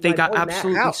that game. They got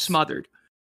absolutely smothered.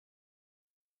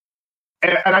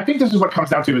 And I think this is what it comes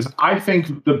down to is I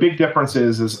think the big difference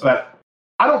is that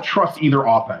I don't trust either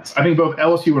offense. I think both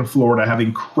LSU and Florida have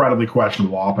incredibly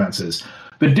questionable offenses.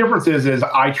 The difference is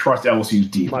I trust LSU's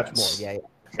defense. Much more, yeah.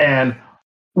 And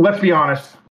let's be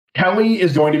honest, Kelly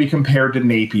is going to be compared to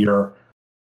Napier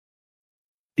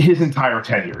his entire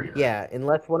tenure here. Yeah,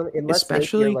 unless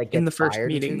especially Napier, in the first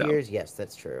meeting, 2 years. Yes,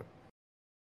 that's true.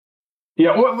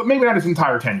 Yeah, well, maybe not his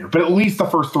entire tenure, but at least the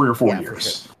first 3 or 4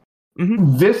 years. Sure.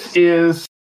 Mm-hmm. This is,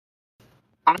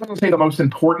 I'm going to say, the most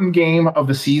important game of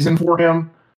the season for him,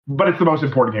 but it's the most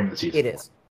important game of the season. It is.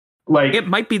 Like, it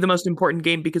might be the most important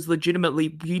game because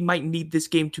legitimately we might need this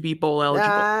game to be bowl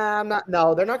eligible.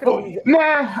 No, they're not going to.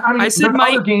 I mean, there's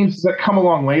other games that come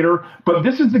along later, but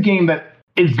this is the game that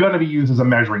is going to be used as a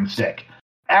measuring stick.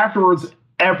 Afterwards,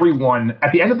 everyone,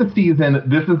 at the end of the season,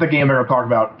 this is the game they're going to talk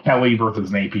about Kelly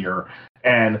versus Napier.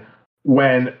 And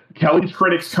when Kelly's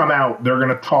critics come out, they're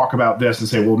going to talk about this and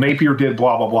say, well, Napier did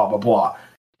blah, blah, blah, blah, blah.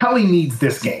 Kelly needs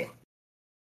this game.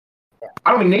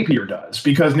 I don't think Napier does,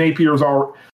 because Napier's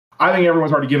all. I think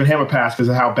everyone's already given him a pass because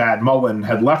of how bad Mullen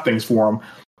had left things for him,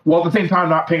 while at the same time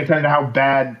not paying attention to how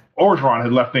bad Orgeron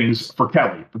had left things for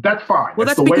Kelly. But that's fine. Well,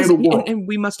 that's the because, way of the world. And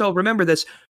we must all remember this,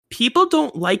 people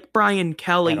don't like Brian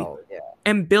Kelly.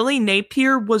 And Billy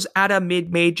Napier was at a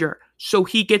mid-major. So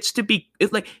he gets to be,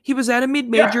 like, he was at a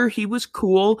mid-major, he was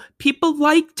cool. People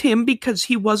liked him because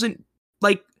he wasn't,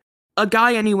 like, a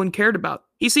guy anyone cared about.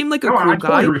 He seemed like a cool guy. I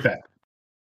totally agree with that.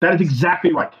 That is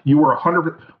exactly right. You were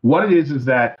 100%. What it is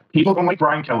that people don't like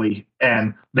Brian Kelly,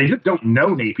 and they just don't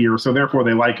know Napier, so therefore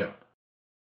they like him.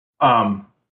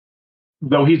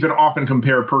 Though he's been often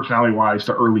compared personality-wise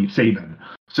to early Saban.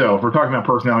 So if we're talking about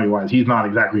personality-wise, he's not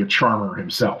exactly a charmer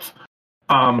himself.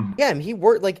 Yeah, I mean, he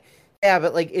worked like, yeah,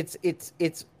 but like it's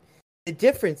the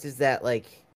difference is that like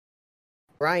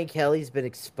Brian Kelly's been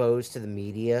exposed to the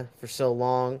media for so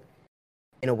long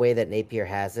in a way that Napier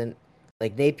hasn't.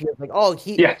 Like Napier's like, oh,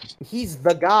 he's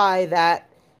the guy that,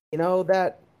 you know,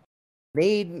 that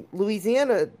made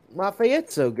Louisiana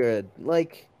Lafayette so good.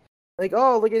 Like,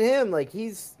 oh, look at him. Like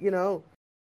he's, you know,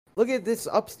 look at this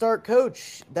upstart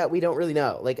coach that we don't really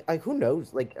know. Like who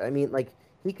knows? Like, I mean, like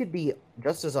he could be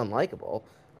just as unlikable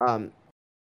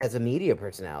as a media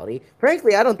personality.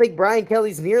 Frankly, I don't think Brian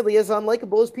Kelly's nearly as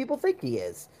unlikable as people think he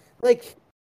is. Like,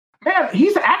 man,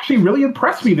 he's actually really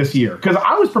impressed me this year because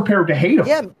I was prepared to hate him.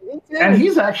 Yeah, me too. And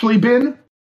he's actually been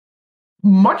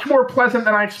much more pleasant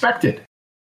than I expected.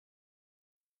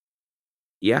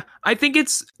 Yeah, I think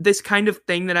it's this kind of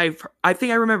thing that I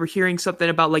think I remember hearing something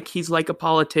about like he's like a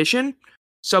politician.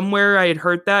 Somewhere I had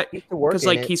heard that because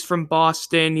like he's from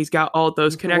Boston, he's got all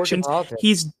those connections.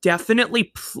 He's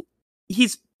definitely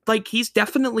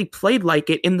played like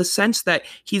it in the sense that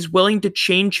he's willing to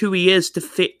change who he is to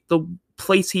fit the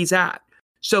place he's at.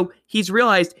 So he's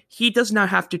realized he does not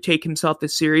have to take himself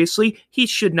this seriously. He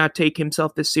should not take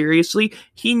himself this seriously.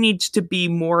 He needs to be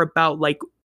more about like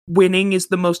winning is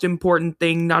the most important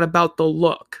thing, not about the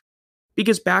look.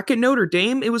 Because back at Notre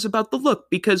Dame, it was about the look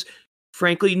because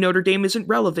frankly, Notre Dame isn't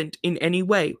relevant in any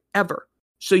way, ever.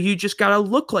 So you just gotta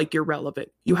look like you're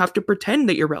relevant. You have to pretend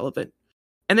that you're relevant.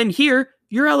 And then here,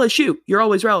 you're LSU. You're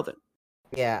always relevant.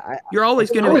 Yeah. You're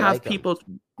always going to have people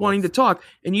wanting to talk,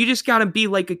 and you just gotta be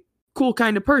like a cool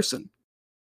kind of person.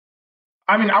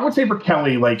 I mean, I would say for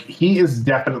Kelly, like, he is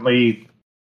definitely,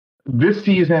 this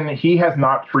season, he has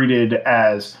not treated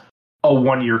as a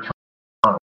one-year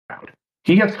turnaround.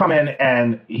 He has come in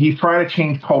and he's trying to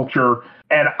change culture.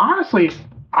 And honestly,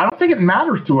 I don't think it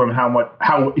matters to him he has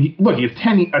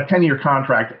a 10-year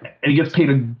contract and he gets paid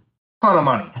a ton of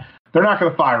money. They're not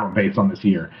going to fire him based on this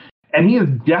year. And he is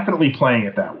definitely playing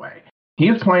it that way. He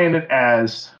is playing it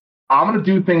as, I'm going to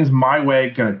do things my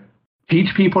way, going to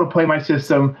teach people to play my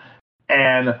system.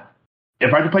 And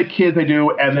if I can play kids, I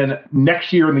do. And then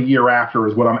next year and the year after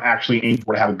is what I'm actually aiming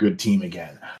for, to have a good team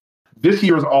again. This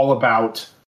year is all about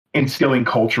instilling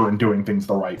culture and doing things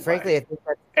the right way. I think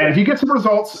that's and if you get some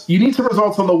results, you need some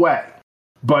results on the way.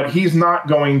 But he's not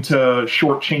going to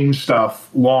shortchange stuff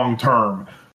long term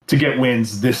to get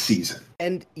wins this season.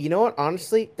 And you know what?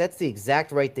 Honestly, that's the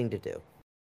exact right thing to do.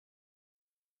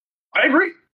 I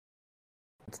agree.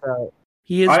 So,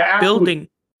 he is building.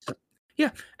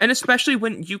 Yeah, and especially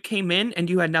when you came in and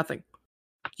you had nothing.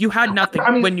 You had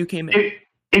nothing when you came in.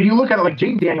 if you look at it, like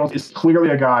Jaden Daniels is clearly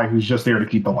a guy who's just there to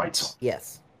keep the lights on.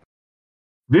 Yes.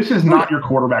 This is not your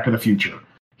quarterback of the future.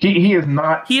 He is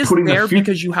not. He is putting there the future,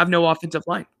 because you have no offensive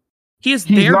line. He is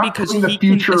he's there not because putting he the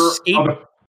future can escape.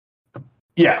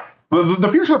 The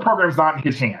future of the program is not in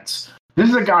his hands. This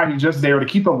is a guy who's just there to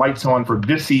keep the lights on for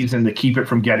this season, to keep it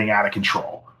from getting out of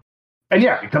control. And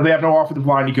yeah, because they have no offensive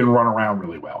line, he can run around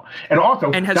really well. And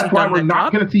also, And that's why we're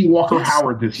not going to see Walker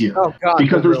Howard this year. Oh, God,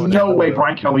 because there's no way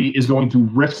Brian Kelly is going to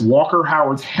risk Walker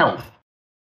Howard's health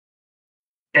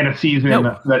in a season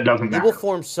that doesn't He matter. will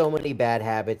form so many bad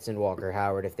habits in Walker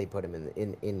Howard if they put him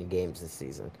in games this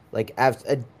season. Like,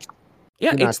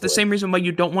 it's the same reason why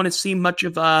you don't want to see much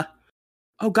of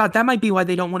oh God, that might be why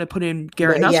they don't want to put in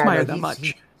Garrett Nussmeier that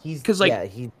much.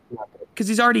 Because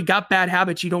he's already got bad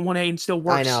habits. You don't want to instill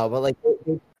worse. I know, but like,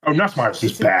 Nussmeier's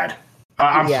just bad.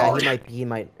 I'm sorry. He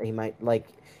might like.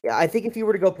 Yeah, I think if he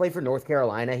were to go play for North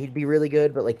Carolina, he'd be really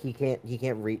good. But like, he can't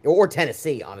read, or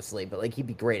Tennessee, honestly. But like, he'd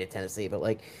be great at Tennessee. But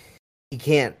like, he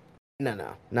can't.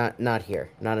 No, not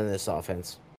here. Not in this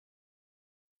offense.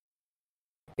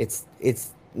 It's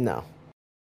no.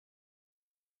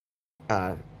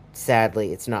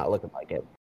 Sadly, it's not looking like it.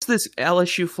 Does this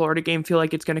LSU Florida game feel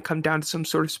like it's going to come down to some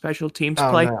sort of special teams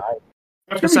play? No,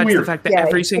 Besides the fact that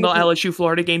every single LSU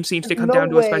Florida game seems to come down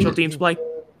to a special teams play.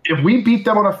 If we beat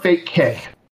them on a fake kick,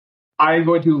 I'm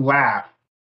going to laugh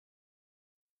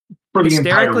for the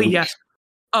entire week. Yes.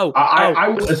 I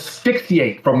will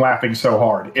asphyxiate from laughing so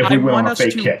hard if we win on a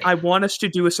fake kick. I want us to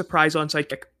do a surprise onside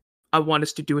kick. I want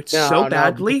us to do it so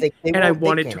badly, and I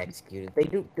wanted to execute it. They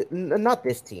do not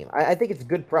this team. I think it's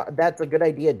good. That's a good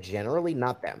idea generally,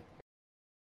 not them.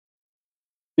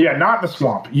 Yeah, not in the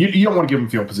swamp. You don't want to give them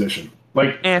field position.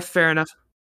 Like, fair enough.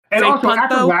 And also,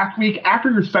 after last week, after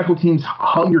your special teams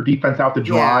hung your defense out to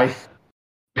dry,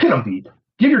 pin them deep.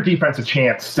 Give your defense a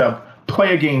chance to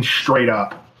play a game straight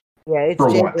up. Yeah, it's for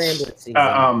Jay once. Brandon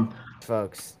season,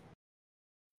 folks.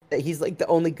 He's like the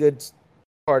only good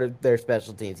part of their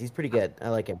special teams. He's pretty good. I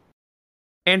like him.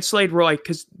 And Slade Roy,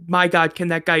 because my God, can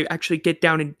that guy actually get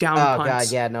down and down punts? Oh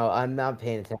God, yeah, no, I'm not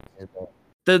paying attention.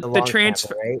 The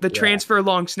transfer, snapper, right? Transfer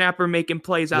long snapper making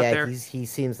plays out there. He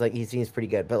seems pretty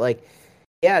good, but like,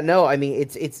 yeah, no, I mean,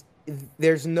 it's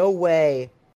there's no way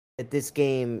that this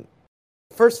game.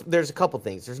 First, there's a couple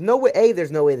things. There's no way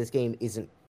this game isn't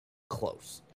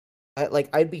close.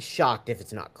 I'd be shocked if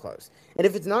it's not close. And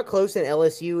if it's not close and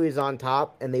LSU is on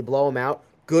top and they blow them out,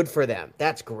 good for them.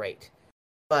 That's great.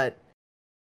 But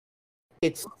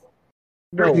there's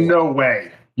no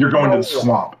way you're going to the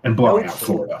swamp and blowing out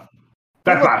Florida.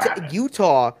 That's not happening.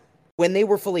 Utah, when they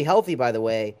were fully healthy, by the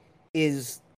way,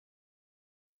 is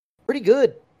pretty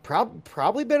good.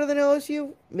 Probably better than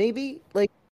LSU, maybe.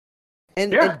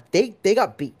 And they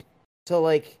got beat. So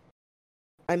like,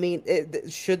 I mean,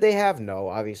 should they have? No,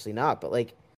 obviously not. But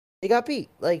like, they got beat.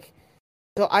 Like,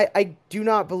 so I do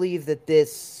not believe that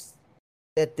this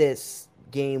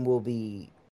game will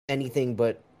be anything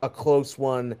but a close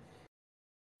one.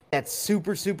 That's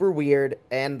super, super weird.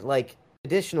 And like,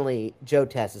 additionally, Joe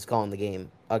Tess is calling the game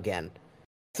again.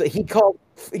 So he called,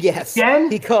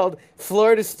 he called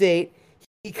Florida State.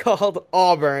 He called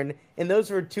Auburn, and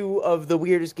those were two of the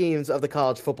weirdest games of the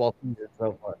college football season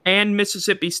so far. And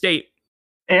Mississippi State.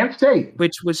 And State.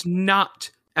 Which was not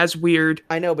as weird.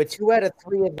 I know, but 2 out of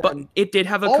 3 of them. But it did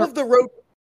have all of the road.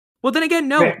 Well, then again,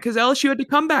 no, because LSU had to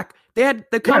come back. They had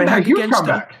the comeback against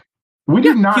them. We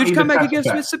did not huge comeback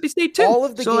against Mississippi State, too. All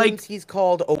of the games he's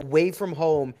called away from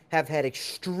home have had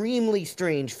extremely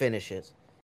strange finishes.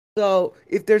 So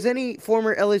if there's any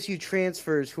former LSU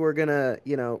transfers who are going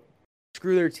to,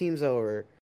 screw their teams over,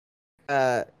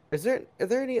 are there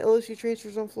any LSU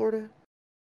transfers on Florida?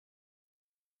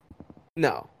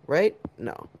 No, right?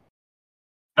 No.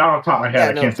 Not on top of my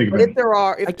head, I can't think of it. If there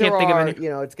are,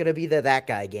 it's gonna be that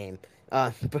guy game.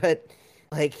 But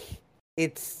like,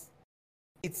 it's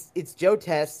Joe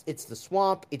Tess, it's the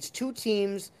Swamp, it's two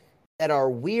teams that are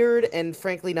weird and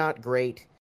frankly not great.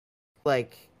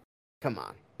 Like, come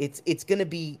on, it's gonna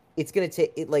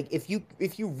take it. Like, if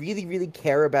you really, really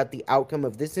care about the outcome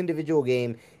of this individual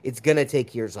game, it's gonna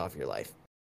take years off your life.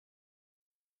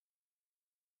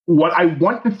 What I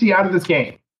want to see out of this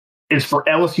game is for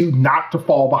LSU not to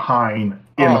fall behind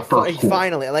in the first quarter.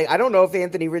 Finally. Like, I don't know if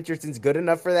Anthony Richardson's good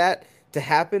enough for that to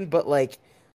happen, but like,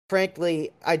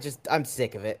 frankly, I'm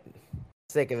sick of it.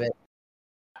 Sick of it.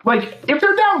 Like, if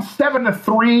they're down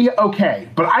 7-3, okay.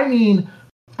 But I mean,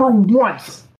 for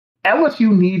once,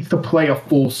 LSU needs to play a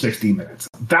full 60 minutes.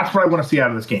 That's what I want to see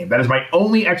out of this game. That is my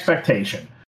only expectation.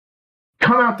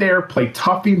 Come out there, play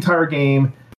tough the entire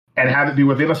game, and have it be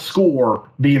within a score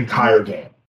the entire game.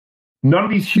 None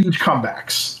of these huge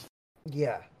comebacks.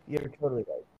 Yeah, you're totally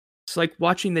right. It's like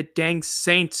watching the dang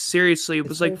Saints. Seriously, it The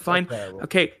was like Saints are fine. terrible.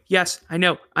 Okay, yes, I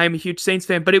know. I am a huge Saints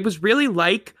fan, but it was really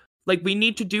like we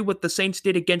need to do what the Saints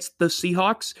did against the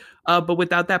Seahawks, but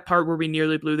without that part where we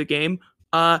nearly blew the game.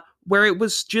 Where it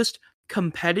was just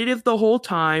competitive the whole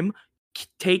time,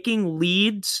 taking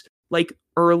leads like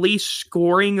early,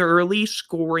 scoring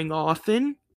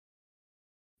often.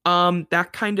 That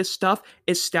kind of stuff,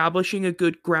 establishing a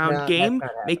good ground No, that's game, not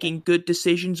happening. making good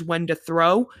decisions when to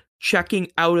throw,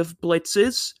 checking out of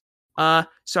blitzes.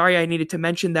 Sorry I needed to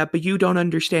mention that, but you don't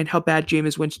understand how bad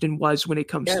Jameis Winston was when it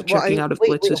comes to checking out of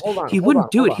wait, blitzes. hold on, He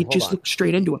wouldn't do it. He'd just look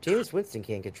straight into it. Jameis Winston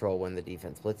can't control when the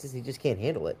defense blitzes. He just can't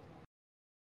handle it.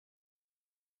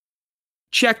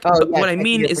 What I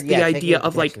mean is the idea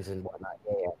of like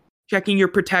checking your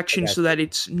protection so that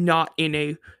it's not in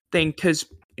a thing, because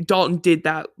Dalton did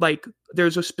that. Like,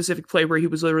 there's a specific play where he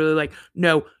was literally like,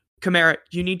 no, Kamara,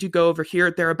 you need to go over here.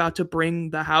 They're about to bring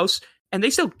the house. And they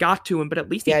still got to him, but at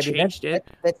least he changed it.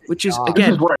 Which is, again...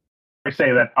 This is where I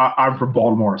say that I'm from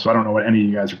Baltimore, so I don't know what any of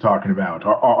you guys are talking about.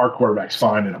 Our quarterback's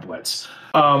fine in a blitz.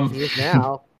 He is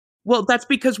now. Well, that's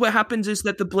because what happens is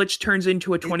that the blitz turns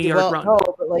into a 20-yard run. No,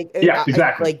 but yeah,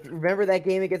 exactly. Remember that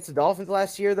game against the Dolphins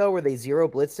last year, though, where they zero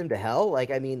blitzed him to hell? Like,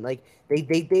 I mean, like they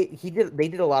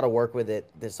did a lot of work with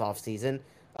it this offseason.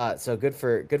 So good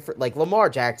for like Lamar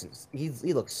Jackson. He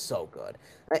looks so good,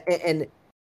 and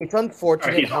it's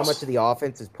unfortunate how much of the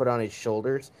offense is put on his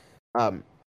shoulders,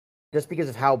 just because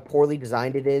of how poorly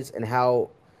designed it is, and how,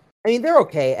 I mean, they're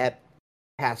okay at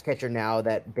pass catcher now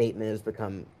that Bateman has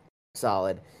become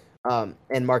solid.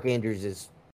 And Mark Andrews is,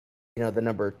 the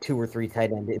number 2 or 3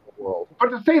 tight end in the world. But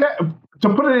to say that, to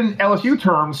put it in LSU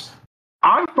terms,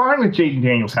 I'm fine with Jaden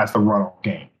Daniels has to run all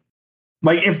game.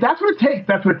 Like, if that's what it takes,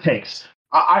 that's what it takes.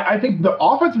 I think the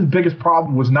offense's biggest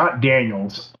problem was not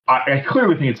Daniels. I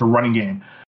clearly think it's a running game.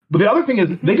 But the other thing is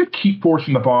they just keep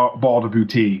forcing the ball to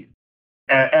Boutte.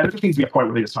 And it just needs to be a point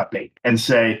where they just cut bait and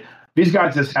say, these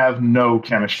guys just have no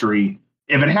chemistry.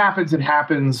 If it happens, it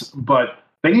happens, but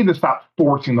they need to stop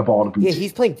forcing the ball to Boutte. Yeah,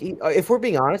 he's playing. If we're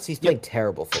being honest, he's playing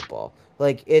terrible football.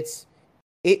 Like, it's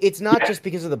not just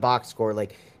because of the box score.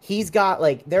 Like, he's got,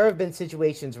 like, there have been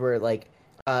situations where, like,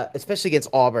 especially against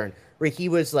Auburn, where he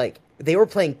was like, they were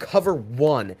playing cover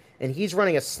 1, and he's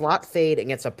running a slot fade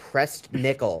against a pressed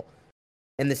nickel,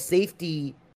 and the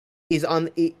safety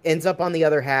ends up on the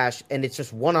other hash, and it's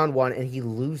just 1-on-1, and he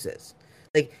loses.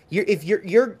 Like, if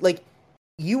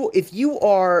you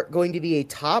are going to be a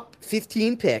top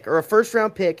 15 pick or a first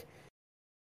round pick,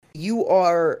 you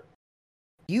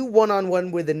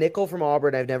 1-on-1 with a nickel from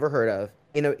Auburn I've never heard of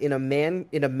in a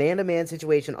man-to-man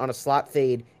situation on a slot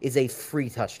fade is a free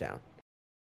touchdown.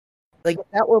 Like,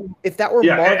 if that were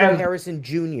Marvin Harrison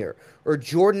Jr. or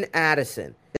Jordan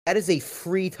Addison, that is a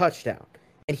free touchdown,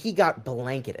 and he got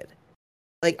blanketed.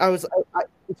 Like, and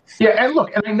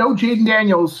look, and I know Jaden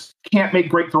Daniels can't make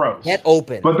great throws. Get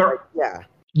open. But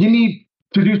you need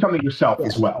to do something yourself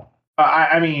as well.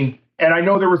 I mean, and I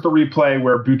know there was the replay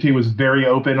where Boutte was very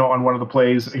open on one of the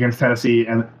plays against Tennessee,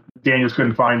 and Daniels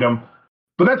couldn't find him.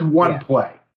 But that's one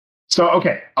play. So,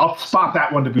 okay, I'll spot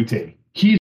that one to Boutte.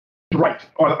 He's right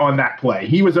on that play.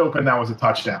 He was open. That was a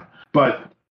touchdown. But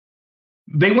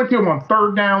they went to him on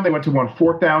 3rd down. They went to him on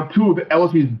 4th down. 2 of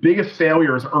LSU's biggest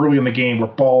failures early in the game were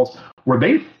balls where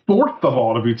they forced the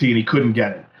ball to Boutte and he couldn't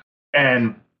get it.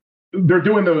 And they're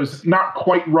doing those not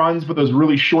quite runs, but those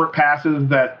really short passes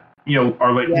that,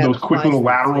 are like those quick little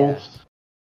laterals.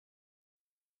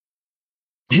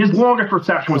 Yeah. His longest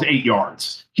reception was 8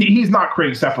 yards. He's not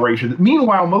creating separation.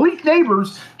 Meanwhile, Malik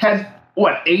Nabers had,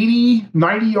 80,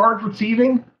 90 yards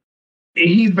receiving?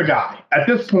 He's the guy. At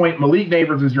this point, Malik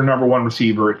Nabers is your number 1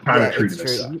 receiver. It's kind of treated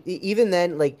as such. Even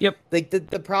then, like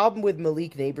the problem with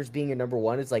Malik Nabers being your number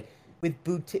 1 is, like, with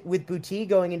Boutte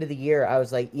going into the year, I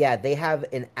was like, yeah, they have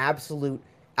an absolute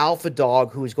alpha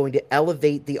dog who is going to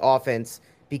elevate the offense,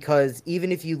 because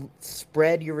even if you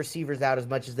spread your receivers out as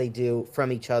much as they do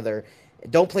from each other,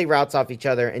 don't play routes off each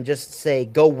other, and just say,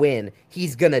 go win,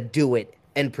 he's going to do it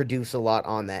and produce a lot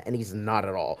on that, and he's not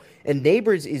at all. And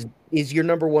Nabers is your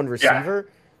number 1 receiver,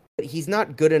 but he's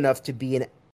not good enough to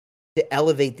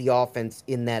elevate the offense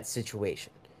in that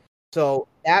situation. So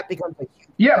that becomes a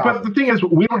huge problem. But the thing is,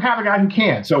 we don't have a guy who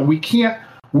can. So we can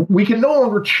no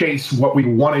longer chase what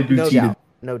we wanted to do.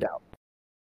 No doubt.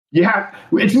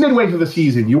 It's midway through the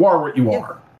season. You are what you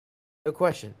are. No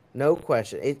question.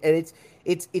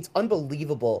 It's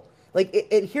unbelievable. Like,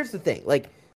 here's the thing. Like,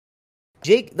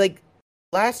 Jake, like,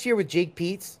 last year with Jake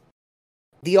Peetz,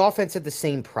 the offense had the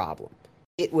same problem.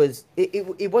 It's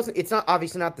not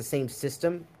obviously not the same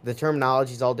system. The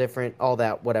terminology is all different, all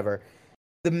that, whatever.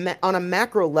 on a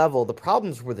macro level, the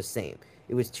problems were the same.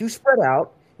 It was too spread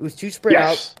out.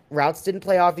 Yes. Routes didn't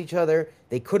play off each other.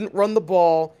 They couldn't run the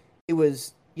ball. It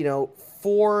was,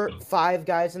 4-5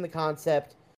 guys in the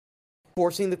concept,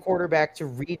 forcing the quarterback to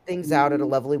read things out at a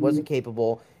level he wasn't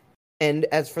capable. And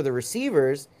as for the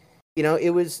receivers,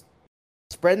 it was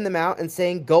spreading them out and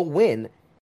saying, go win.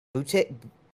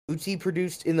 Butti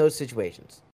produced in those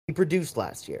situations. He produced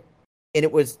last year. And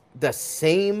it was the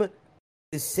same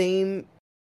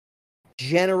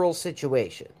general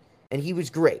situation. And he was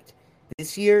great.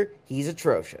 This year, he's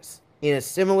atrocious in a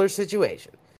similar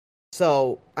situation.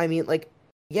 So, I mean,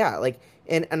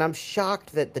 and I'm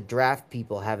shocked that the draft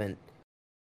people haven't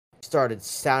started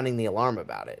sounding the alarm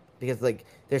about it. Because,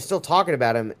 they're still talking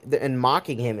about him and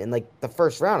mocking him in, the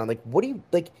first round. I'm like, what do you,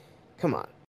 come on.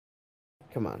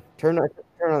 Turn on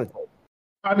the tape.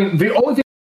 I mean, the only thing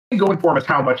going for him is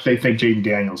how much they think Jaden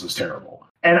Daniels is terrible.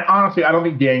 And honestly, I don't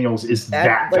think Daniels is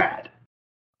that bad.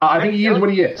 I think he is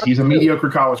what he is. He's a mediocre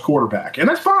college quarterback. And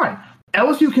that's fine.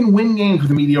 LSU can win games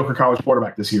with a mediocre college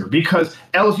quarterback this year because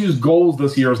LSU's goals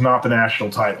this year is not the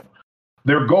national title.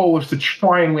 Their goal is to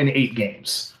try and win 8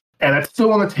 games. And that's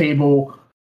still on the table.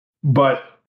 But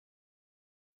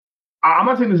I'm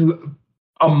not saying this is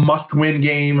a must-win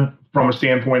game from a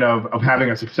standpoint of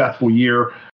having a successful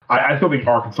year. I still think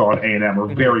Arkansas and A&M are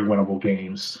very winnable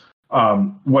games.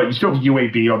 You still have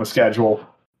UAB on the schedule.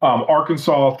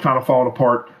 Arkansas is kind of falling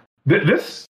apart.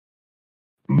 This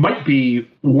might be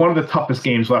one of the toughest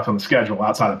games left on the schedule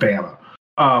outside of Bama.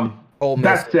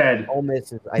 That said,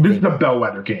 this is a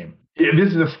bellwether game.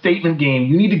 This is a statement game.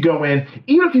 You need to go in.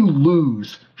 Even if you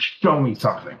lose, show me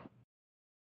something.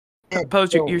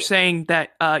 Post, you're saying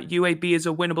that UAB is a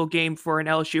winnable game for an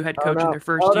LSU head coach in their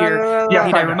first year. Yeah,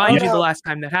 I remind you the last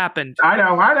time that happened. I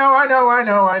know.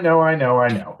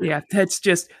 Yeah, that's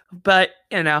just. But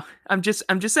I'm just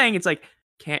saying it's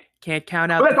can't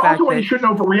count out. But that's also why you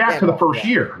shouldn't overreact to the first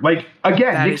year.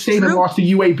 Again, Nick Saban lost to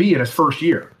UAB in his first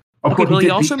year. Of course, he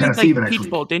also made the Peach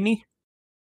Bowl, didn't he?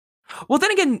 Well,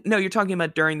 then again, no, you're talking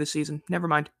about during the season. Never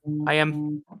mind. I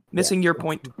am missing your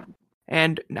point.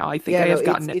 And now I think I have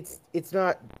gotten it. It's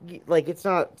not.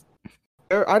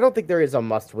 I don't think there is a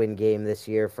must-win game this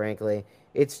year. Frankly,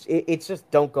 it's just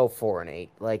don't go 4-8.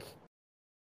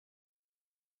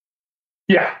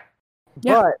 Yeah.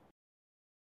 But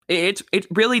it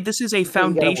really this is a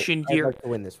foundation year. Like to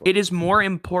win this one. It is more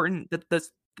important that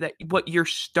what you're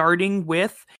starting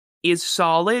with is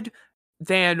solid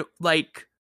than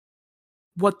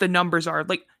what the numbers are.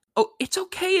 It's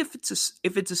okay if it's a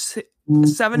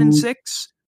 7-6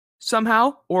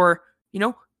 somehow, or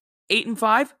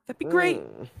 8-5, that'd be great.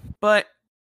 But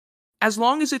as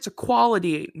long as it's a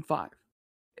quality 8-5,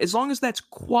 as long as that's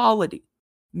quality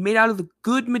made out of the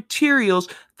good materials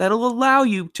that'll allow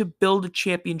you to build a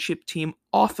championship team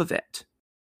off of it.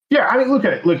 Yeah, I mean, look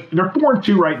at it. Look, they're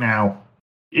 4-2 right now.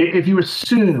 If you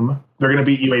assume they're going to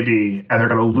beat UAB and they're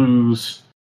going to lose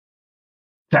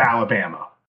to Alabama,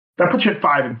 that puts you at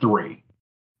 5-3.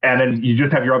 And then you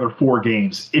just have your other 4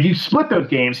 games. If you split those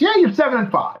games, you're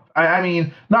 7-5. I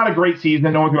mean, not a great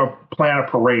season. No one's going to plan a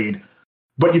parade,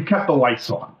 but you kept the lights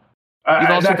on. You've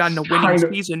also gotten a winning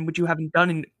season, which you haven't done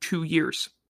in 2 years.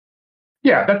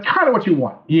 Yeah, that's kind of what you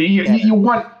want. You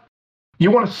want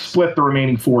to split the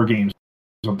remaining 4 games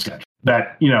on the schedule.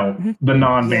 That the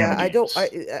non-Bama. Yeah, I don't.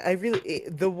 I really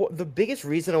the biggest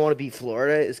reason I want to beat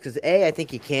Florida is because A, I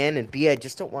think you can, and B, I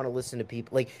just don't want to listen to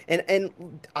people and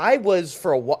I was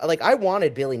for a while I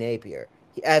wanted Billy Napier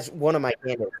as one of my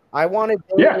candidates. I wanted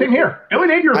same here. Billy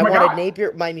Napier was my guy.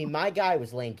 Napier. My guy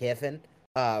was Lane Kiffin,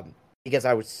 because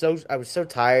I was so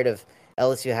tired of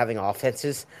LSU having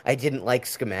offenses I didn't like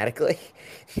schematically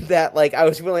that I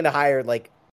was willing to hire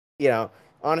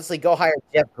honestly, go hire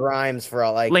Jeff Grimes for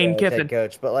a Lane Kiffin head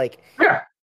coach, but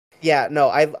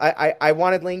I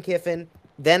wanted Lane Kiffin,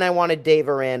 then I wanted Dave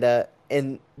Aranda,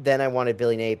 and then I wanted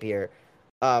Billy Napier,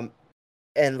 but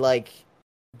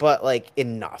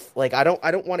enough. I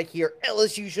don't want to hear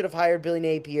LSU should have hired Billy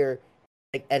Napier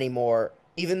anymore,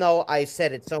 even though I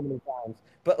said it so many times.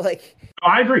 But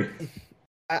I agree.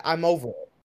 I'm over it.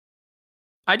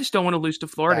 I just don't want to lose to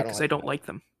Florida because I don't like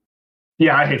them.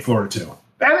 Yeah, I hate Florida too.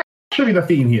 That should be the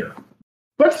theme here.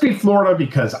 Let's beat Florida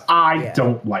because I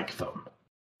don't like them.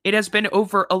 It has been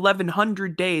over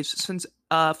 1,100 days since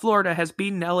Florida has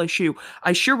beaten LSU.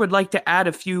 I sure would like to add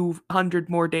a few hundred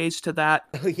more days to that.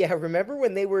 Oh, yeah, remember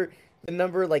when they were the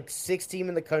number 6 team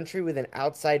in the country with an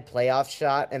outside playoff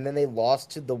shot, and then they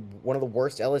lost to one of the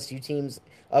worst LSU teams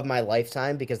of my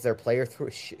lifetime because their player threw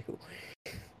a shoe?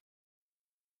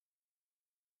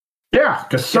 Yeah,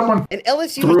 because someone and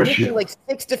LSU was missing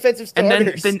 6 defensive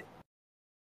starters. And then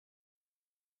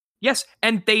Yes,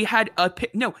 and they had a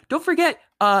pick. No, don't forget,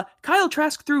 Kyle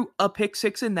Trask threw a pick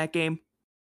six in that game.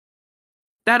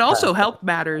 That also helped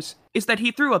matters, is that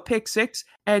he threw a pick six,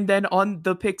 and then on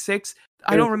the pick six,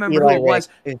 I don't remember who it was.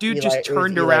 Dude just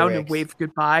turned around and waved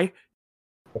goodbye.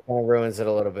 It kind of ruins it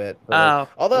a little bit. Oh,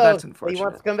 although that's unfortunate. He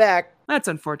wants to come back. That's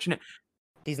unfortunate.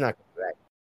 He's not coming back.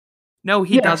 No,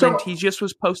 he doesn't. He just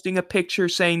was posting a picture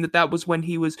saying that was when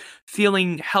he was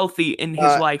feeling healthy in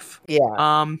his life.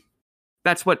 Yeah.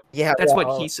 That's what. That's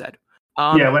what he said.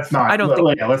 Let's not.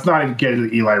 Let's not even get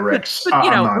into Eli Ricks.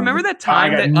 But remember that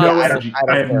time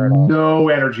I have no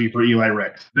energy for Eli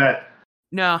Ricks.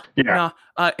 No.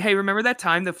 Hey, remember that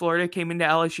time that Florida came into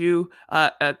LSU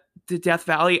at the Death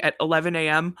Valley at 11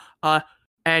 a.m.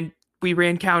 And we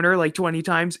ran counter like 20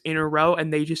 times in a row,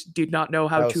 and they just did not know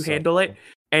how to handle it.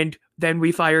 And then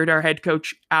we fired our head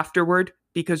coach afterward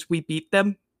because we beat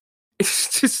them.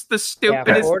 It's just the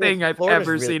stupidest thing I've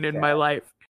ever seen in my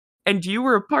life. And you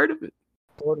were a part of it.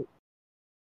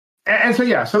 And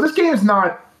so this game is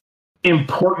not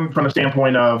important from the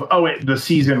standpoint of, the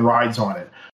season rides on it.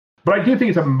 But I do think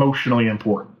it's emotionally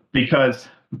important because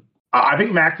I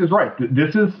think Max is right.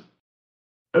 This is,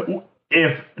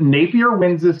 if Napier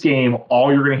wins this game,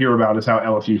 all you're going to hear about is how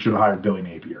LSU should have hired Billy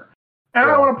Napier. And I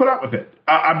don't want to put up with it.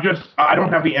 I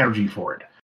don't have the energy for it.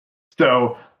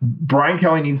 So Brian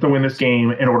Kelly needs to win this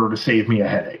game in order to save me a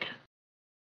headache.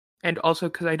 And also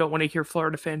because I don't want to hear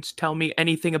Florida fans tell me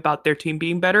anything about their team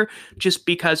being better, just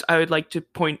because I would like to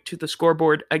point to the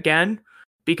scoreboard again,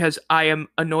 because I am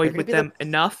annoyed with them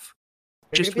enough,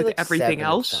 just with everything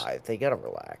else. They gotta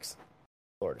relax.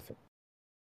 Florida fans.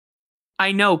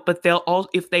 I know, but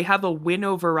if they have a win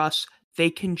over us, they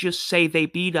can just say they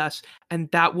beat us, and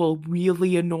that will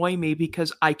really annoy me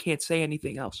because I can't say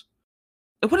anything else.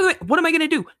 What am I going to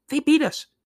do? They beat us.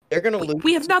 They're going to lose.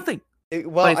 We have nothing.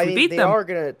 Well, I mean, are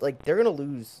going to, they're going to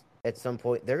lose at some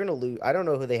point. They're going to lose. I don't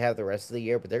know who they have the rest of the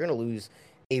year, but they're going to lose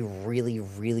a really,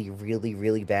 really, really,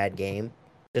 really bad game.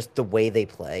 Just the way they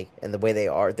play and the way they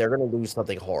are. They're going to lose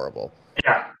something horrible.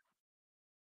 Yeah.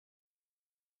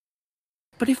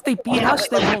 But if they beat us,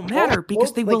 that won't matter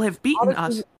because they will have beaten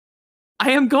us.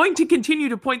 I am going to continue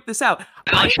to point this out.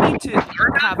 I need to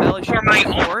have LSU beat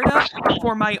Florida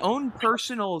for my own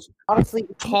personal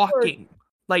talking.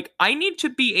 Like, I need to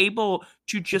be able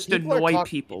to just annoy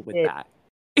people with that.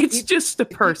 It's just a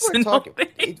personal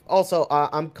thing. Also,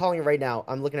 I'm calling it right now.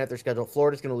 I'm looking at their schedule.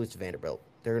 Florida's going to lose to Vanderbilt.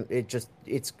 They're going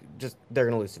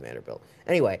to lose to Vanderbilt.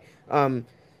 Anyway,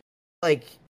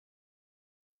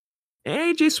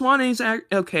 AJ Swan is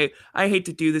okay. I hate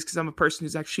to do this because I'm a person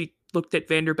who's actually looked at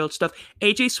Vanderbilt stuff.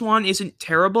 AJ Swan isn't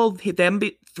terrible.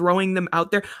 Throwing them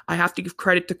out there, I have to give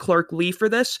credit to Clark Lee for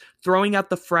this. Throwing out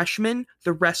the freshman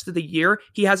the rest of the year,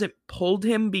 he hasn't pulled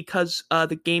him because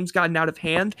the game's gotten out of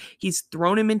hand. He's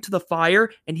thrown him into the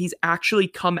fire, and he's actually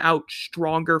come out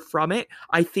stronger from it.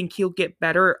 I think he'll get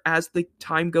better as the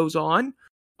time goes on,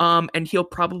 and he'll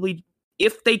probably,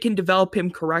 if they can develop him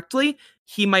correctly,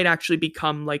 he might actually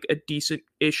become like a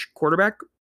decent-ish quarterback.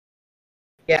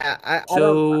 Yeah, I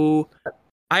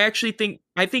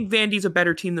think Vandy's a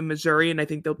better team than Missouri, and I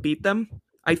think they'll beat them.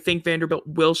 I think Vanderbilt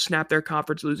will snap their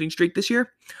conference losing streak this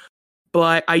year,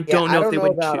 but I don't know if they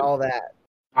win about all that.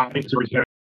 I think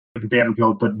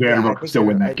Vanderbilt, but Vanderbilt can still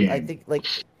win that game. I think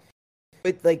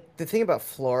the thing about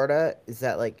Florida is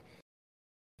that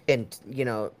and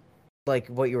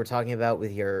what you were talking about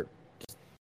with your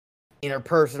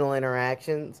interpersonal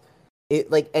interactions,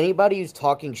 anybody who's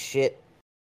talking shit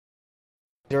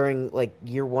during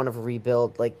year one of a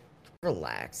rebuild,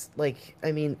 relax.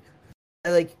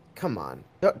 Come on,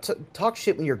 talk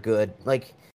shit when you're good.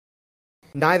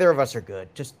 Neither of us are good.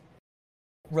 Just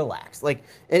relax.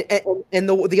 And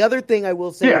the other thing I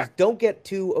will say is don't get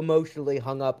too emotionally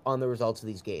hung up on the results of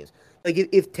these games.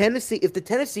 If the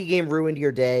Tennessee game ruined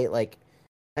your day,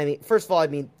 first of all,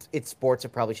 it's sports. I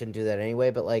probably shouldn't do that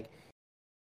anyway. But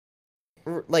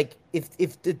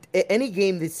if any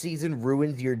game this season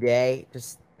ruins your day,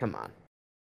 just come on.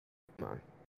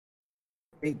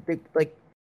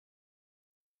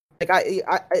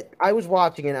 I was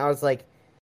watching it and I was like,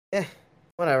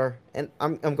 whatever. And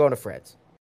I'm going to Fred's,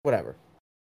 whatever.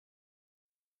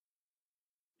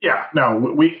 Yeah,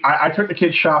 no, I took the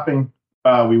kids shopping.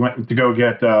 We went to go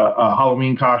get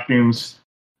Halloween costumes.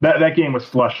 That game was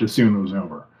flushed as soon as it was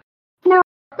over.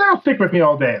 That'll stick with me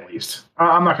all day, at least.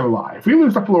 I'm not going to lie. If we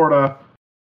lose to Florida,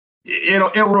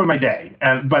 it'll ruin my day,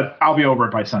 but I'll be over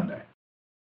it by Sunday.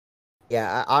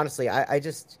 Yeah, honestly,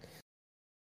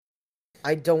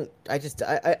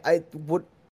 what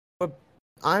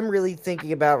I'm really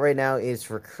thinking about right now is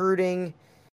recruiting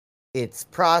it's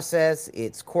process,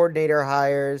 it's coordinator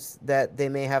hires that they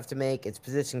may have to make, it's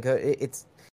position coach. It's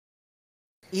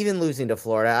even losing to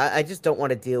Florida. I just don't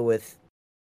want to deal with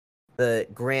the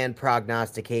grand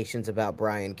prognostications about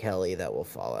Brian Kelly that will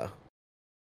follow.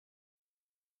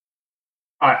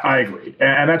 I agree,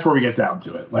 and that's where we get down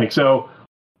to it. Like, so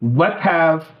let's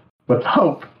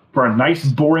hope for a nice,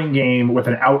 boring game with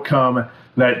an outcome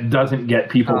that doesn't get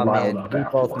people riled up. We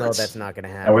afterwards. both know that's not going to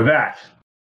happen. And with that,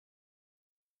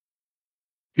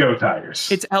 go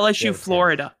Tigers! It's LSU,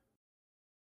 Florida.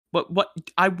 What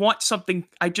I want something.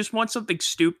 I just want something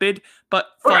stupid, but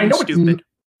fun. Stupid.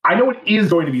 I know it is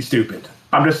going to be stupid.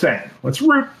 I'm just saying. Let's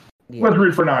root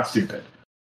for not stupid.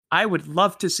 I would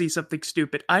love to see something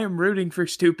stupid. I am rooting for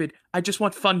stupid. I just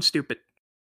want fun stupid.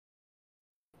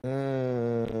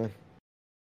 I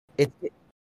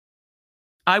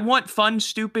want fun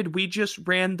stupid. We just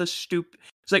ran the stupid.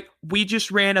 It's like we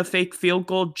just ran a fake field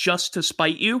goal just to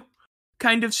spite you.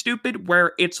 Kind of stupid,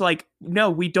 where it's like, no,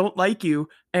 we don't like you,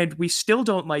 and we still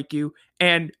don't like you.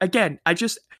 And again, I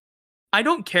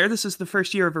don't care. This is the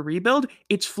first year of a rebuild.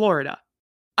 It's Florida.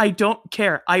 I don't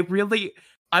care. I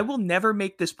will never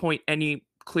make this point any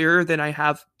clearer than I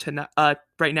have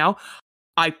right now.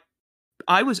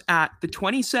 I was at the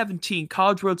 2017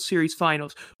 College World Series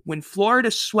Finals when Florida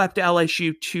swept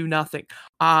LSU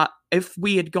 2-0. If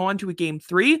we had gone to a Game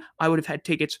 3, I would have had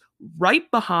tickets right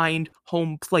behind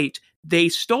home plate. They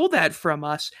stole that from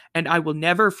us, and I will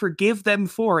never forgive them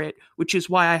for it, which is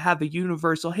why I have a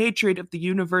universal hatred of the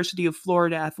University of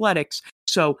Florida athletics.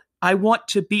 So I want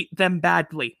to beat them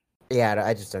badly. Yeah,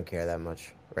 I just don't care that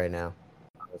much right now,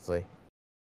 honestly.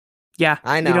 Yeah,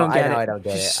 I know. I don't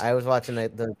get just, it. I was watching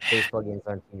the baseball games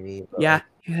on TV. Yeah,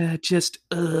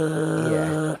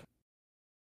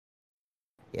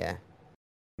 Yeah.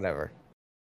 Whatever.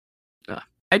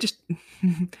 I just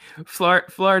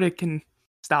Florida can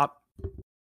stop.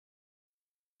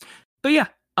 But yeah.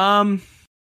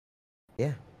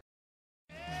 Yeah.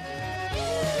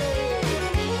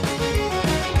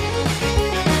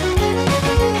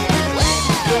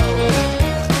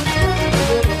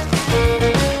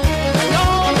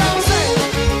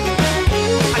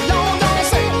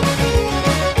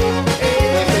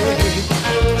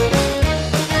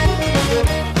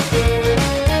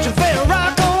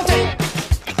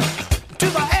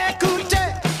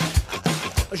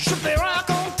 Je vais